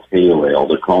classic pale ale.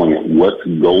 They're calling it What's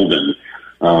Golden.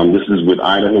 This is with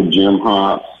Idaho Gem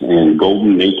hops and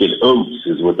Golden Naked Oats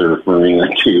is what they're referring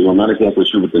to. I'm not exactly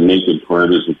sure what the naked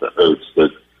part is with the oats,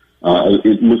 but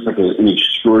it looks like an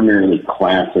extraordinarily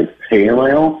classic pale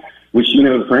ale, which,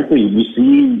 frankly, we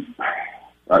see...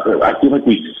 I feel like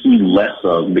we see less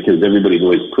of because everybody's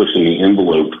always pushing the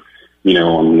envelope,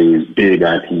 on these big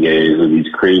IPAs or these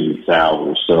crazy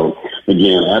sours. So,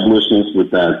 again, Abolitionists with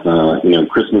that,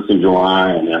 Christmas in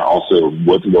July, and then also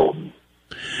What's Golden.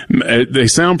 They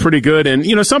sound pretty good,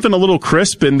 and something a little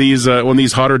crisp in these on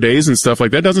these hotter days and stuff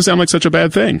like that doesn't sound like such a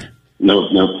bad thing. No,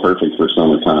 perfect for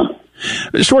summertime.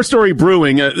 Short Story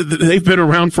Brewing, they've been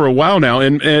around for a while now,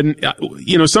 and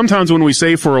sometimes when we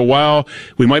say for a while,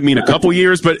 we might mean a couple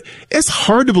years, but it's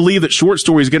hard to believe that Short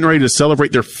Story is getting ready to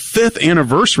celebrate their 5th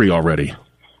anniversary already.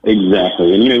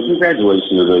 Exactly, and congratulations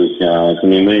to those guys. I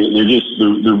mean, they're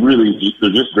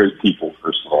just great people,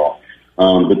 first of all,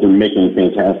 but they're making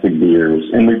fantastic beers,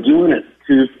 and they're doing it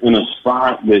too in a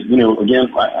spot that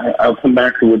again, I'll come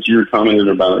back to what you were commenting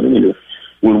about.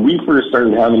 When we first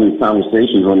started having these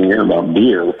conversations on the air about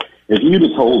beer, if you'd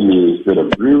have told me that a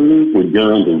brewery would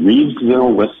go into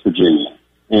Reedsville, West Virginia,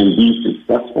 and be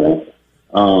successful,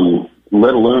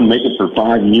 let alone make it for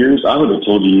 5 years, I would have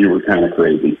told you were kind of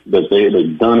crazy. But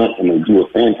they've done it, and they do a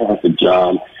fantastic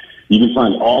job. You can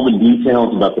find all the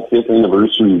details about the 5th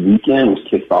anniversary weekend, which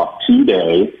kicked off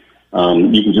today.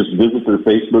 You can just visit their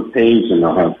Facebook page, and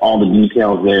they'll have all the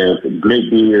details there. It's great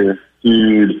beer,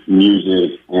 food,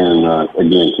 music, and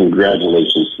again,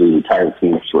 congratulations to the entire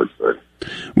team of Short Story.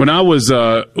 When I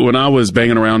was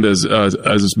banging around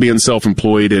as being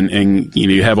self-employed and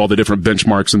you have all the different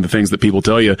benchmarks and the things that people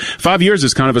tell you, 5 years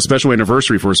is kind of a special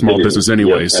anniversary for a small business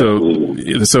anyway.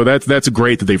 Yes, so that's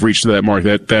great that they've reached that mark.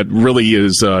 That really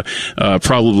is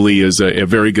probably is a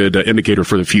very good indicator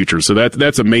for the future. So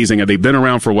that's amazing. They've been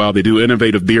around for a while. They do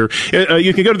innovative beer.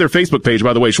 You can go to their Facebook page,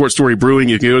 by the way, Short Story Brewing.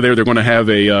 You can go there. They're going to have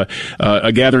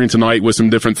a gathering tonight with some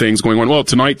different things going on. Well,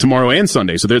 tonight, tomorrow, and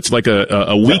Sunday. So it's like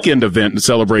a weekend event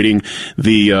celebrating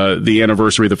the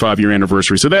anniversary, the 5-year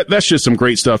anniversary. So that's just some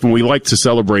great stuff, and we like to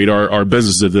celebrate our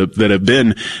businesses that have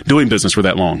been doing business for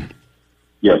that long.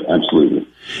 Yes, absolutely.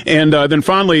 And then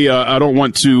finally, I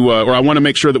want to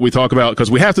make sure that we talk about, because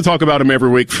we have to talk about them every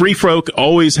week. Free Folk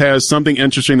always has something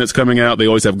interesting that's coming out. They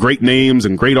always have great names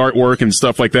and great artwork and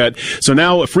stuff like that. So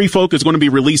now Free Folk is going to be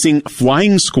releasing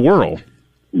Flying Squirrel.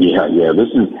 Yeah.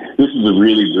 This is a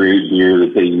really great beer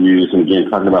that they use. And again,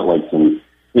 talking about like some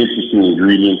interesting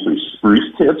ingredients and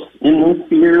spruce tips in this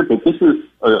beer, but this is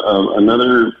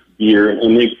another beer,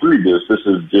 and they've brewed this. This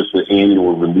is just the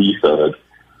annual release of it,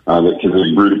 because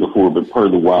they've brewed it before, but part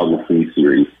of the Wild and Free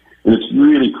series. And it's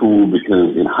really cool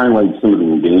because it highlights some of the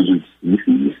endangered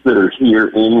species that are here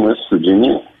in West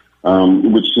Virginia,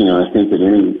 which, I think that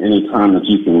any time that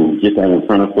you can get that in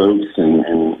front of folks,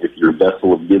 and if your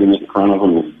vessel of getting it in front of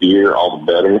them is beer, all the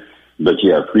better. But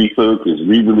yeah, Free Folk is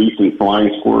re-releasing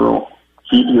Flying Squirrel.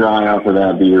 Keep your eye out for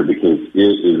that beer because it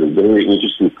is a very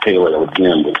interesting pale ale,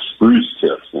 again, with spruce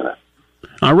tips in it.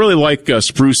 I really like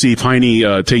sprucey, piney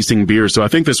tasting beer, so I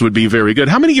think this would be very good.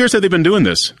 How many years have they been doing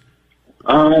this?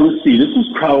 Let's see. This is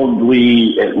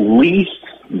probably at least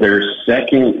their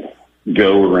second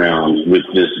go-around with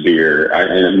this beer,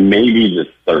 and maybe the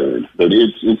third. But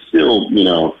it's still,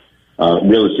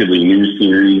 relatively new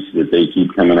series that they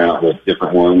keep coming out with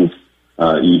different ones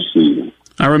each season.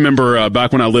 I remember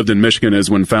back when I lived in Michigan is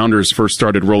when Founders first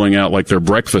started rolling out like their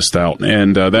breakfast stout,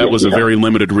 and that was a very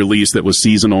limited release that was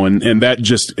seasonal, and that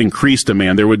just increased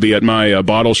demand. There would be at my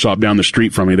bottle shop down the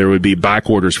street from me, there would be back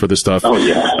orders for the stuff. Oh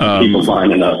yeah, people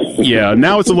lining up. Yeah,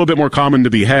 now it's a little bit more common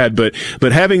to be had, but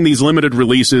having these limited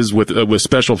releases with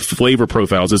special flavor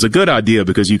profiles is a good idea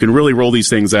because you can really roll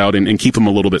these things out and keep them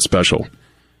a little bit special.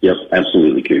 Yep,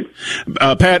 absolutely, Coop.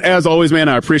 Pat, as always, man,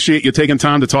 I appreciate you taking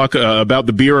time to talk about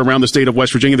the beer around the state of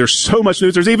West Virginia. There's so much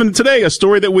news. There's even today a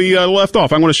story that we left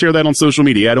off. I'm going to share that on social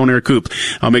media. On Air Coop.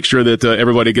 I'll make sure that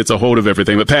everybody gets a hold of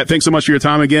everything. But Pat, thanks so much for your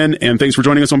time again, and thanks for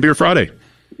joining us on Beer Friday.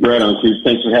 Right on, Coop.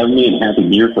 Thanks for having me, and happy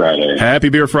Beer Friday. Happy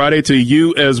Beer Friday to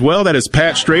you as well. That is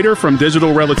Pat Strader from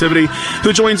Digital Relativity,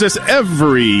 who joins us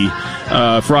every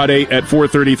Friday at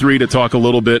 4:33 to talk a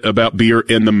little bit about beer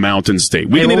in the Mountain State.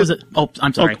 What was it? Oh,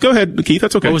 I'm sorry. Oh, go ahead, Keith.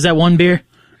 That's okay. What was that one beer?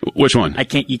 Which one?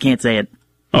 You can't say it.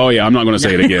 Oh, yeah, I'm not going to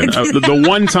say it again. The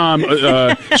one time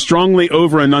strongly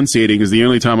over-enunciating is the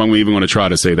only time I'm even going to try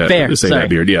to say that. Fair, that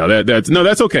beard. Yeah,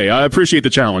 that's okay. I appreciate the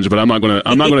challenge, but I'm not going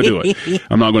to do it.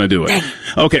 I'm not going to do it.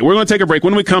 Okay, we're going to take a break.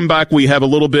 When we come back, we have a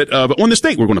little bit of On the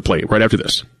State we're going to play right after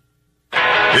this.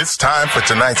 It's time for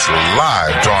tonight's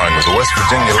live drawing with the West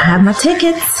Virginia. I have my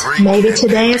tickets. Maybe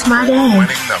today is my day.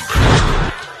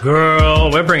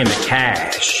 Girl, we're bringing the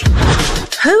cash.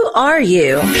 Who are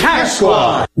you? Cash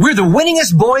Squad. We're the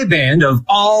winningest boy band of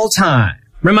all time.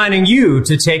 Reminding you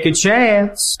to take a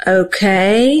chance.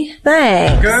 Okay,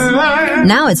 thanks.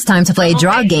 Now it's time to play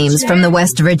draw games from the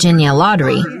West Virginia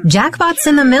Lottery. Jackpots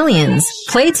in the millions.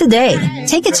 Play today.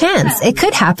 Take a chance. It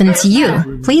could happen to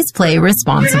you. Please play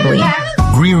responsibly.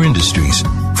 Greer Industries.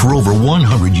 For over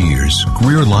 100 years,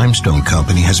 Greer Limestone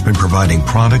Company has been providing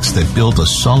products that build a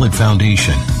solid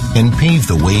foundation and pave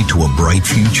the way to a bright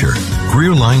future.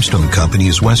 Greer Limestone Company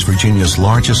is West Virginia's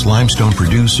largest limestone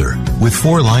producer, with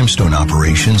 4 limestone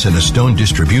operations and a stone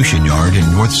distribution yard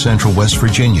in north central West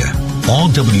Virginia. All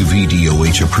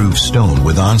WVDOH approved stone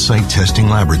with on-site testing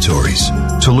laboratories.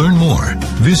 To learn more,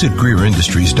 visit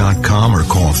GreerIndustries.com or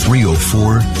call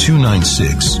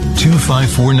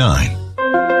 304-296-2549.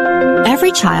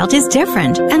 Every child is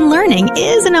different, and learning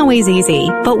isn't always easy.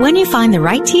 But when you find the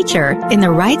right teacher in the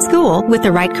right school with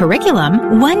the right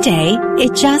curriculum, one day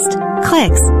it just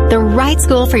clicks. The right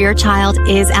school for your child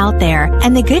is out there,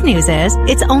 and the good news is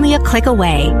it's only a click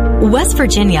away. West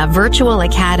Virginia Virtual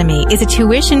Academy is a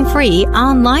tuition-free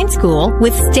online school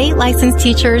with state-licensed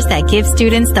teachers that give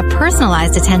students the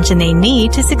personalized attention they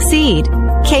need to succeed.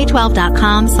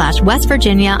 K12.com/West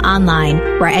Virginia Online,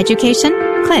 where education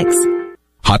clicks.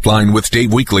 Hotline with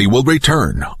Dave Weekly will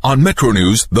return on Metro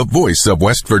News, the voice of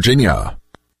West Virginia.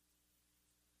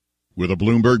 With a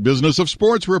Bloomberg Business of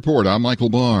Sports report, I'm Michael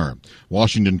Barr.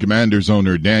 Washington Commanders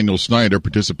owner Daniel Snyder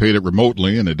participated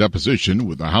remotely in a deposition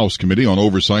with the House Committee on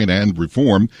Oversight and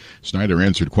Reform. Snyder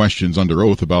answered questions under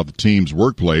oath about the team's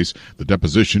workplace. The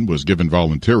deposition was given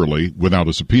voluntarily without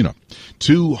a subpoena.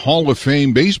 2 Hall of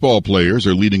Fame baseball players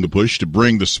are leading a push to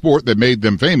bring the sport that made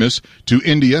them famous to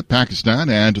India, Pakistan,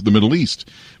 and the Middle East.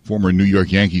 Former New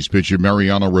York Yankees pitcher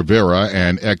Mariano Rivera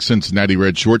and ex-Cincinnati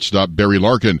Reds shortstop Barry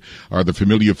Larkin are the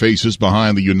familiar faces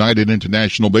behind the United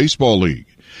International Baseball League.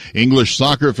 English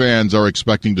soccer fans are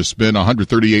expecting to spend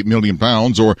 £138 million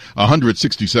or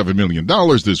 $167 million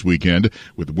this weekend,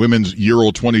 with the Women's Euro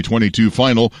 2022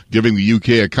 final giving the UK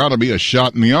economy a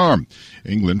shot in the arm.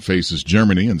 England faces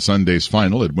Germany in Sunday's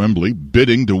final at Wembley,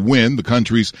 bidding to win the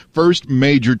country's first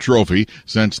major trophy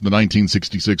since the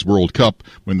 1966 World Cup,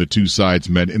 when the two sides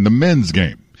met in the men's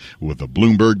game. With the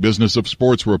Bloomberg Business of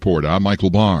Sports report, I'm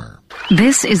Michael Barr.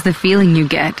 This is the feeling you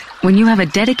get when you have a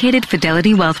dedicated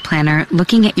Fidelity Wealth Planner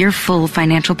looking at your full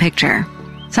financial picture.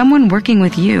 Someone working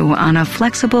with you on a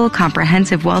flexible,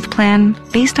 comprehensive wealth plan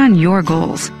based on your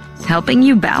goals, helping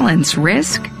you balance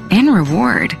risk and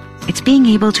reward. It's being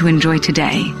able to enjoy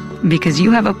today because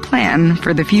you have a plan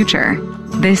for the future.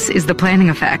 This is the planning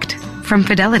effect from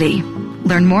Fidelity.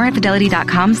 Learn more at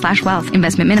fidelity.com/wealth.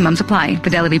 Investment minimums apply.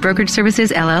 Fidelity Brokerage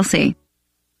Services, LLC.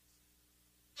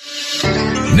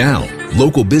 Now,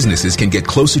 local businesses can get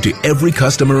closer to every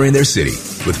customer in their city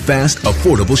with fast,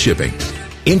 affordable shipping.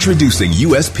 Introducing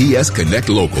USPS Connect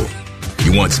Local.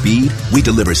 You want speed? We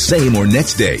deliver same or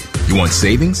next day. You want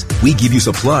savings? We give you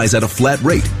supplies at a flat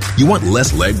rate. You want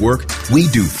less legwork? We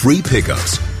do free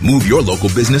pickups. Move your local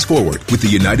business forward with the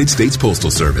United States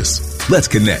Postal Service. Let's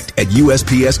connect at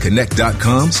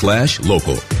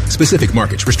USPSConnect.com/local. Specific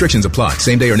markets. Restrictions apply.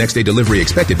 Same day or next day delivery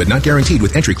expected, but not guaranteed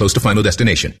with entry close to final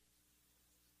destination.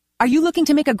 Are you looking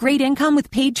to make a great income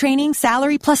with paid training,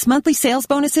 salary, plus monthly sales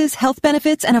bonuses, health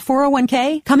benefits, and a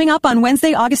 401k? Coming up on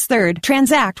Wednesday, August 3rd,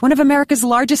 Transact, one of America's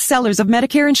largest sellers of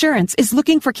Medicare insurance, is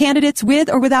looking for candidates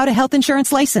with or without a health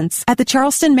insurance license at the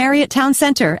Charleston Marriott Town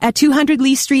Center at 200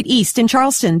 Lee Street East in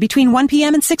Charleston between 1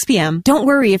 p.m. and 6 p.m. Don't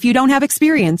worry if you don't have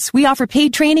experience. We offer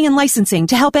paid training and licensing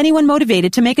to help anyone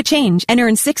motivated to make a change and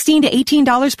earn $16 to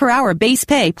 $18 per hour base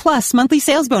pay plus monthly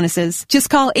sales bonuses.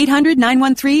 Just call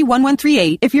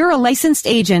 800-913-1138. If you're a licensed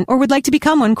agent or would like to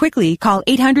become one quickly, call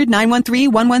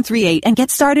 800-913-1138 and get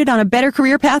started on a better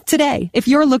career path today. If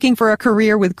you're looking for a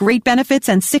career with great benefits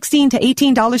and $16 to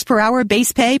 $18 per hour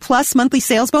base pay plus monthly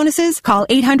sales bonuses, call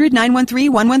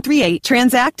 800-913-1138.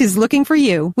 Transact is looking for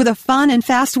you. With a fun and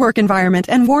fast work environment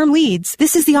and warm leads,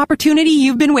 this is the opportunity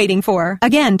you've been waiting for.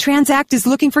 Again, Transact is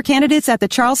looking for candidates at the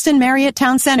Charleston Marriott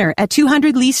Town Center at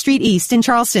 200 Lee Street East in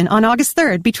Charleston on August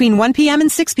 3rd between 1 p.m.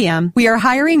 and 6 p.m. We are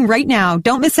hiring right now.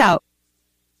 Don't miss out.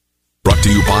 Brought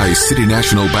to you by City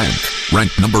National Bank.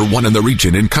 Ranked number 1 in the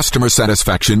region in customer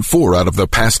satisfaction 4 out of the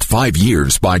past 5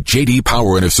 years by J.D.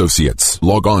 Power & Associates.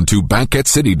 Log on to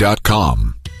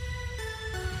bankatcity.com.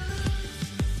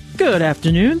 Good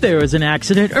afternoon. There was an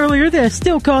accident earlier that is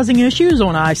still causing issues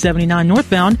on I-79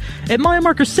 northbound at mile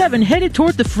marker 7 headed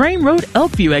toward the Frame Road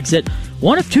Elkview exit.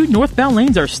 1 of 2 northbound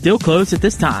lanes are still closed at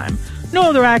this time. No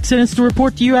other accidents to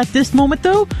report to you at this moment,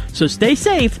 though, so stay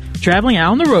safe traveling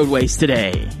out on the roadways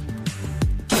today.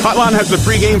 Hotline has the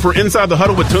pregame for Inside the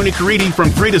Huddle with Tony Caridi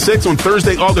from 3 to 6 on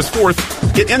Thursday, August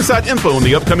 4th. Get inside info on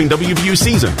the upcoming WVU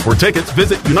season. For tickets,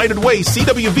 visit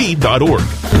UnitedWayCWV.org.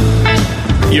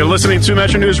 You're listening to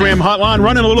Metro News Ram Hotline.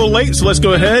 Running a little late, so let's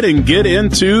go ahead and get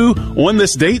into On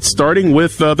This Date, starting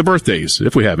with the birthdays,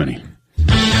 if we have any.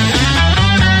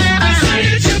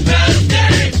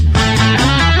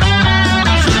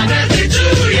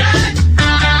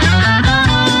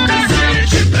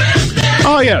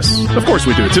 Oh, yes, of course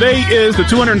we do. Today is the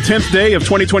 210th day of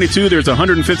 2022. There's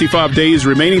 155 days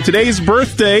remaining. Today's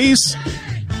birthdays,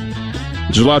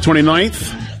 July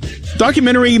 29th.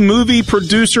 Documentary movie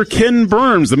producer Ken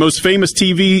Burns, the most famous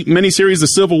TV miniseries, The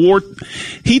Civil War,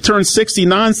 he turned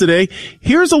 69 today.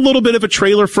 Here's a little bit of a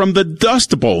trailer from The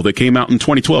Dust Bowl that came out in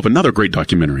 2012, another great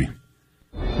documentary.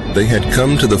 They had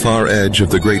come to the far edge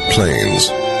of the Great Plains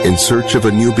in search of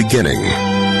a new beginning.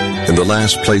 In the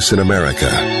last place in America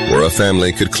where a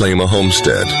family could claim a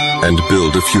homestead and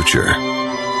build a future.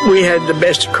 We had the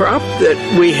best crop that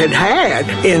we had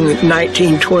in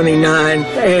 1929,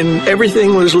 and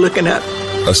everything was looking up.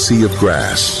 A sea of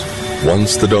grass,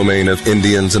 once the domain of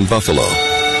Indians and buffalo,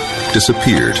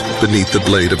 disappeared beneath the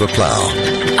blade of a plow.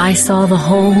 I saw the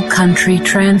whole country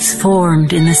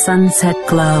transformed in the sunset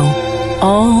glow.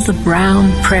 All the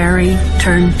brown prairie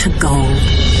turned to gold.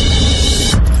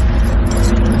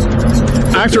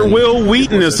 Actor Will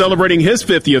Wheaton is celebrating his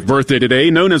 50th birthday today,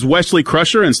 known as Wesley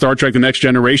Crusher in Star Trek The Next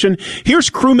Generation.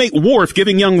 Here's crewmate Worf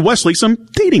giving young Wesley some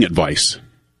dating advice.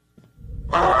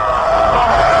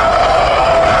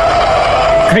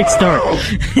 Great start.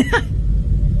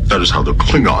 That is how the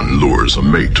Klingon lures a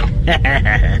mate.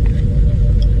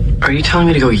 Are you telling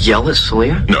me to go yell at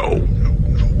Celia? No.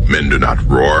 Men do not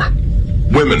roar.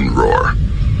 Women roar.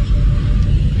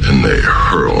 And they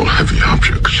hurl heavy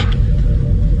objects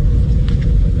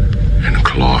and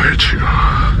claw at you.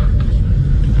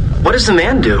 What does the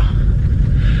man do?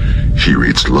 He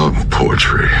reads love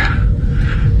poetry.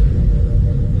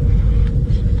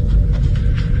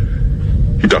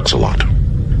 He ducks a lot.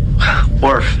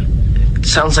 Worf, it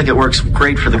sounds like it works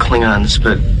great for the Klingons,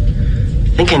 but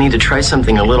I think I need to try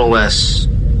something a little less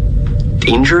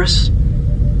dangerous.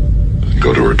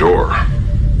 Go to her door.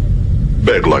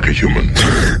 Beg like a human.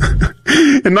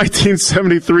 In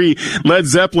 1973, Led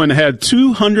Zeppelin had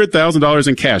 $200,000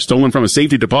 in cash stolen from a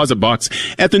safety deposit box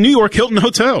at the New York Hilton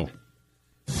Hotel.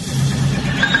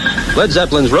 Led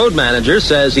Zeppelin's road manager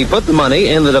says he put the money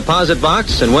in the deposit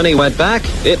box, and when he went back,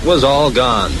 it was all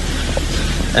gone.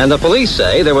 And the police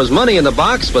say there was money in the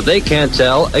box, but they can't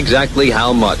tell exactly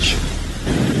how much.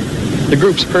 The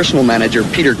group's personal manager,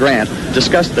 Peter Grant,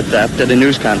 discussed the theft at a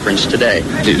news conference today.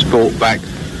 It was brought back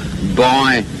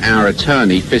by our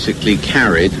attorney, physically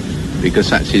carried,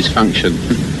 because that's his function.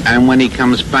 And when he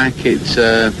comes back, it's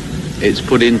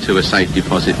put into a safe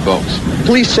deposit box.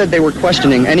 Police said they were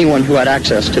questioning anyone who had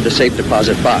access to the safe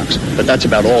deposit box, but that's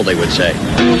about all they would say.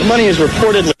 The money is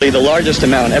reportedly the largest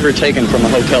amount ever taken from a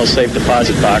hotel safe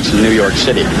deposit box in New York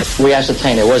City. We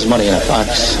ascertained there was money in a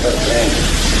box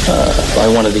by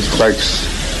one of these clerks.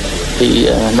 He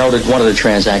noted one of the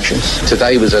transactions.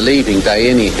 Today was a leaving day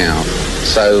anyhow,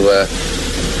 so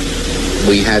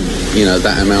we had,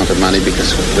 that amount of money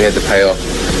because we had to pay off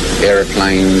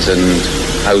airplanes and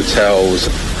hotels.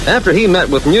 After he met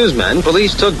with newsmen,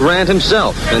 police took Grant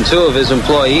himself and two of his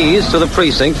employees to the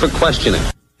precinct for questioning.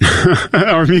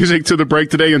 Our music to the break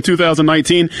today in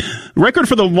 2019. Record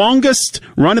for the longest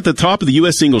run at the top of the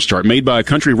U.S. singles chart, made by a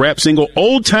country rap single,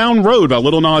 Old Town Road by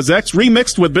Lil Nas X,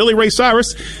 remixed with Billy Ray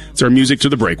Cyrus. It's our music to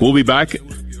the break. We'll be back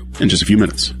in just a few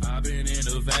minutes.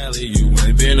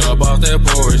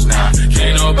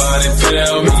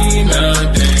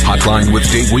 Hotline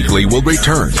with Dave Weekly will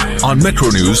return on Metro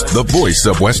News, the voice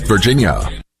of West Virginia.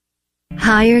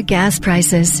 Higher gas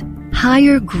prices,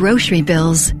 higher grocery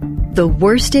bills, the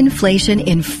worst inflation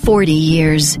in 40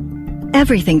 years.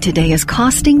 Everything today is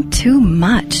costing too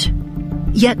much.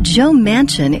 Yet Joe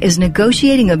Manchin is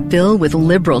negotiating a bill with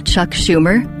liberal Chuck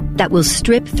Schumer that will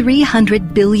strip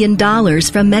 $300 billion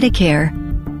from Medicare.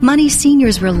 Money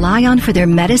seniors rely on for their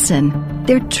medicine,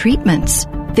 their treatments,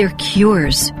 their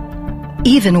cures.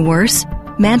 Even worse,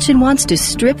 Manchin wants to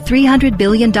strip $300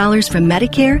 billion from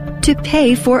Medicare to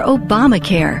pay for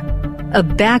Obamacare. A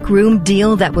backroom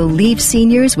deal that will leave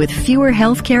seniors with fewer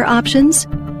health care options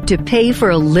to pay for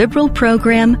a liberal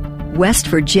program West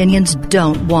Virginians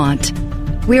don't want.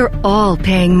 We're all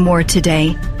paying more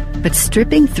today, but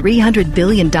stripping $300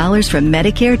 billion from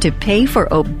Medicare to pay for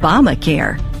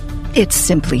Obamacare, it's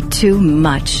simply too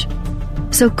much.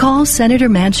 So call Senator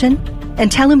Manchin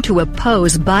and tell him to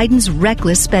oppose Biden's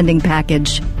reckless spending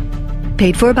package.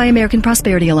 Paid for by American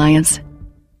Prosperity Alliance.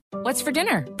 What's for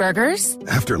dinner? Burgers?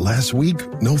 After last week,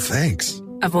 no thanks.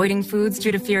 Avoiding foods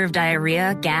due to fear of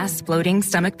diarrhea, gas, bloating,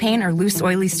 stomach pain, or loose,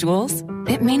 oily stools?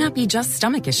 It may not be just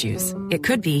stomach issues. It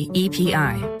could be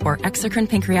EPI, or exocrine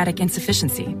pancreatic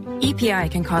insufficiency. EPI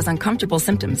can cause uncomfortable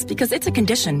symptoms because it's a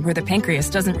condition where the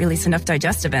pancreas doesn't release enough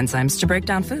digestive enzymes to break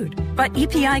down food. But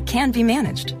EPI can be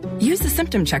managed. Use the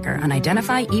symptom checker on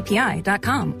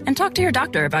identifyepi.com and talk to your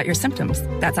doctor about your symptoms.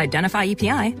 That's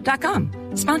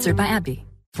identifyepi.com. Sponsored by AbbVie.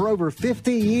 For over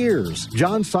 50 years,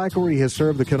 John Cyclery has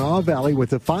served the Kanawha Valley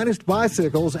with the finest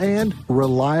bicycles and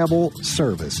reliable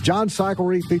service. John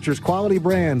Cyclery features quality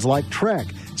brands like Trek,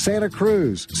 Santa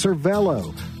Cruz,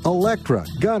 Cervelo, Electra,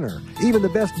 Gunner, even the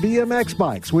best BMX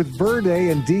bikes with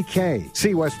Verde and DK.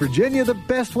 See West Virginia the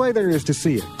best way there is to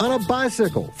see it, on a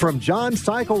bicycle from John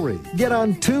Cyclery. Get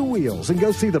on two wheels and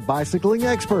go see the bicycling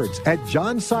experts at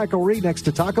John Cyclery next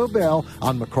to Taco Bell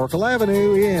on McCorkle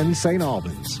Avenue in St.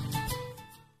 Albans.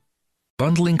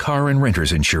 Bundling car and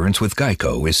renter's insurance with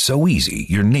Geico is so easy,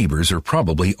 your neighbors are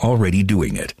probably already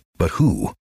doing it. But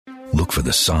who? Look for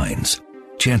the signs.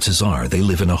 Chances are they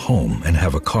live in a home and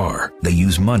have a car. They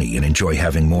use money and enjoy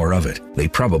having more of it. They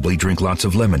probably drink lots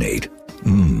of lemonade.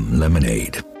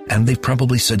 Lemonade. And they've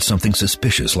probably said something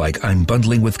suspicious like, "I'm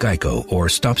bundling with Geico," or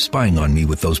 "Stop spying on me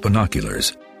with those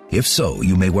binoculars." If so,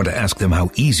 you may want to ask them how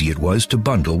easy it was to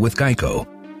bundle with Geico.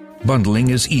 Bundling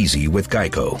is easy with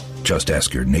Geico. Just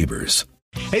ask your neighbors.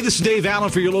 Hey, this is Dave Allen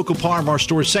for your local Par-Mar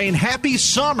store saying happy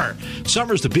summer.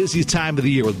 Summer's the busiest time of the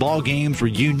year with ball games,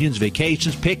 reunions,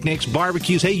 vacations, picnics,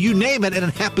 barbecues. Hey, you name it, and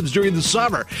it happens during the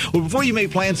summer. Well, before you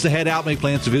make plans to head out, make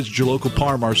plans to visit your local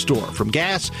Par-Mar store. From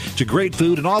gas to great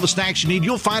food and all the snacks you need,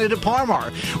 you'll find it at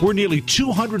Par-Mar. We're nearly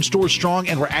 200 stores strong,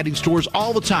 and we're adding stores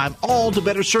all the time, all to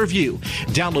better serve you.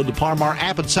 Download the Par-Mar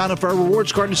app and sign up for our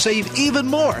rewards card to save even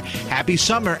more. Happy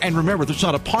summer, and remember, if there's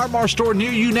not a Par-Mar store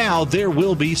near you now, there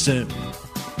will be soon.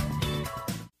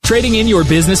 Trading in your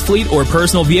business fleet or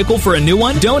personal vehicle for a new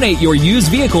one? Donate your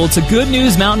used vehicle to Good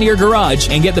News Mountaineer Garage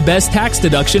and get the best tax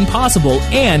deduction possible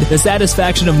and the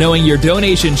satisfaction of knowing your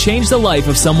donation changed the life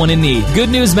of someone in need. Good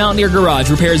News Mountaineer Garage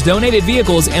repairs donated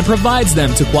vehicles and provides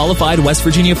them to qualified West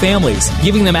Virginia families,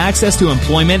 giving them access to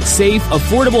employment, safe,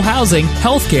 affordable housing,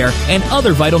 health care, and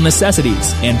other vital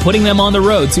necessities, and putting them on the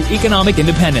road to economic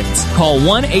independence. Call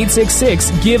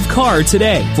 1-866-GIVE-CAR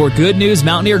today for Good News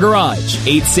Mountaineer Garage.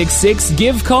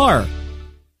 866-GIVE-CAR.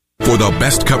 For the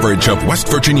best coverage of West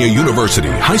Virginia University,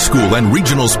 high school, and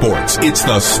regional sports, it's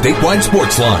the Statewide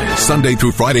Sports Line, Sunday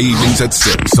through Friday evenings at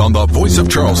 6 on the Voice of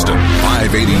Charleston,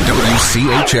 580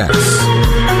 WCHS.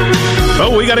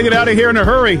 Oh, we got to get out of here in a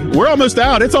hurry. We're almost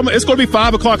out. It's going to be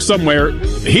 5 o'clock somewhere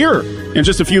here in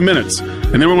just a few minutes.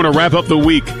 And then we want to wrap up the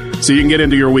week so you can get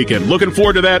into your weekend. Looking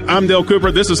forward to that. I'm Dale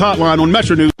Cooper. This is Hotline on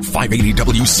Metro News. 580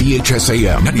 WCHS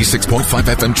AM, 96.5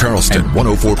 FM Charleston,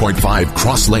 104.5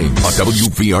 Cross Lanes, a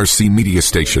WVRC media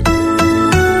station.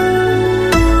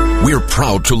 We're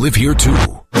proud to live here, too.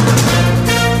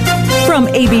 From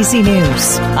ABC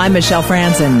News, I'm Michelle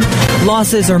Franzen.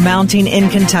 Losses are mounting in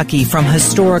Kentucky from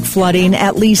historic flooding.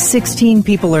 At least 16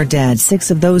 people are dead. 6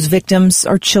 of those victims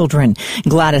are children.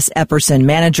 Gladys Epperson,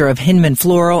 manager of Hinman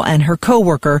Floral, and her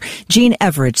co-worker, Jean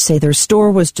Everidge, say their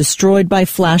store was destroyed by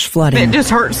flash flooding. It just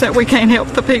hurts that we can't help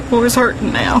the people who's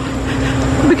hurting now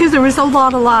because there was a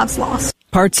lot of lives lost.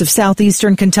 Parts of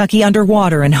southeastern Kentucky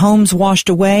underwater and homes washed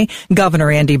away.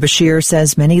 Governor Andy Beshear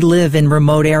says many live in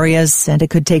remote areas, and it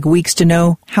could take weeks to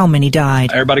know how many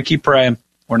died. Everybody keep praying.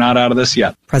 We're not out of this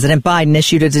yet. President Biden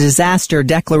issued a disaster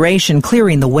declaration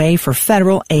clearing the way for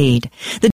federal aid. The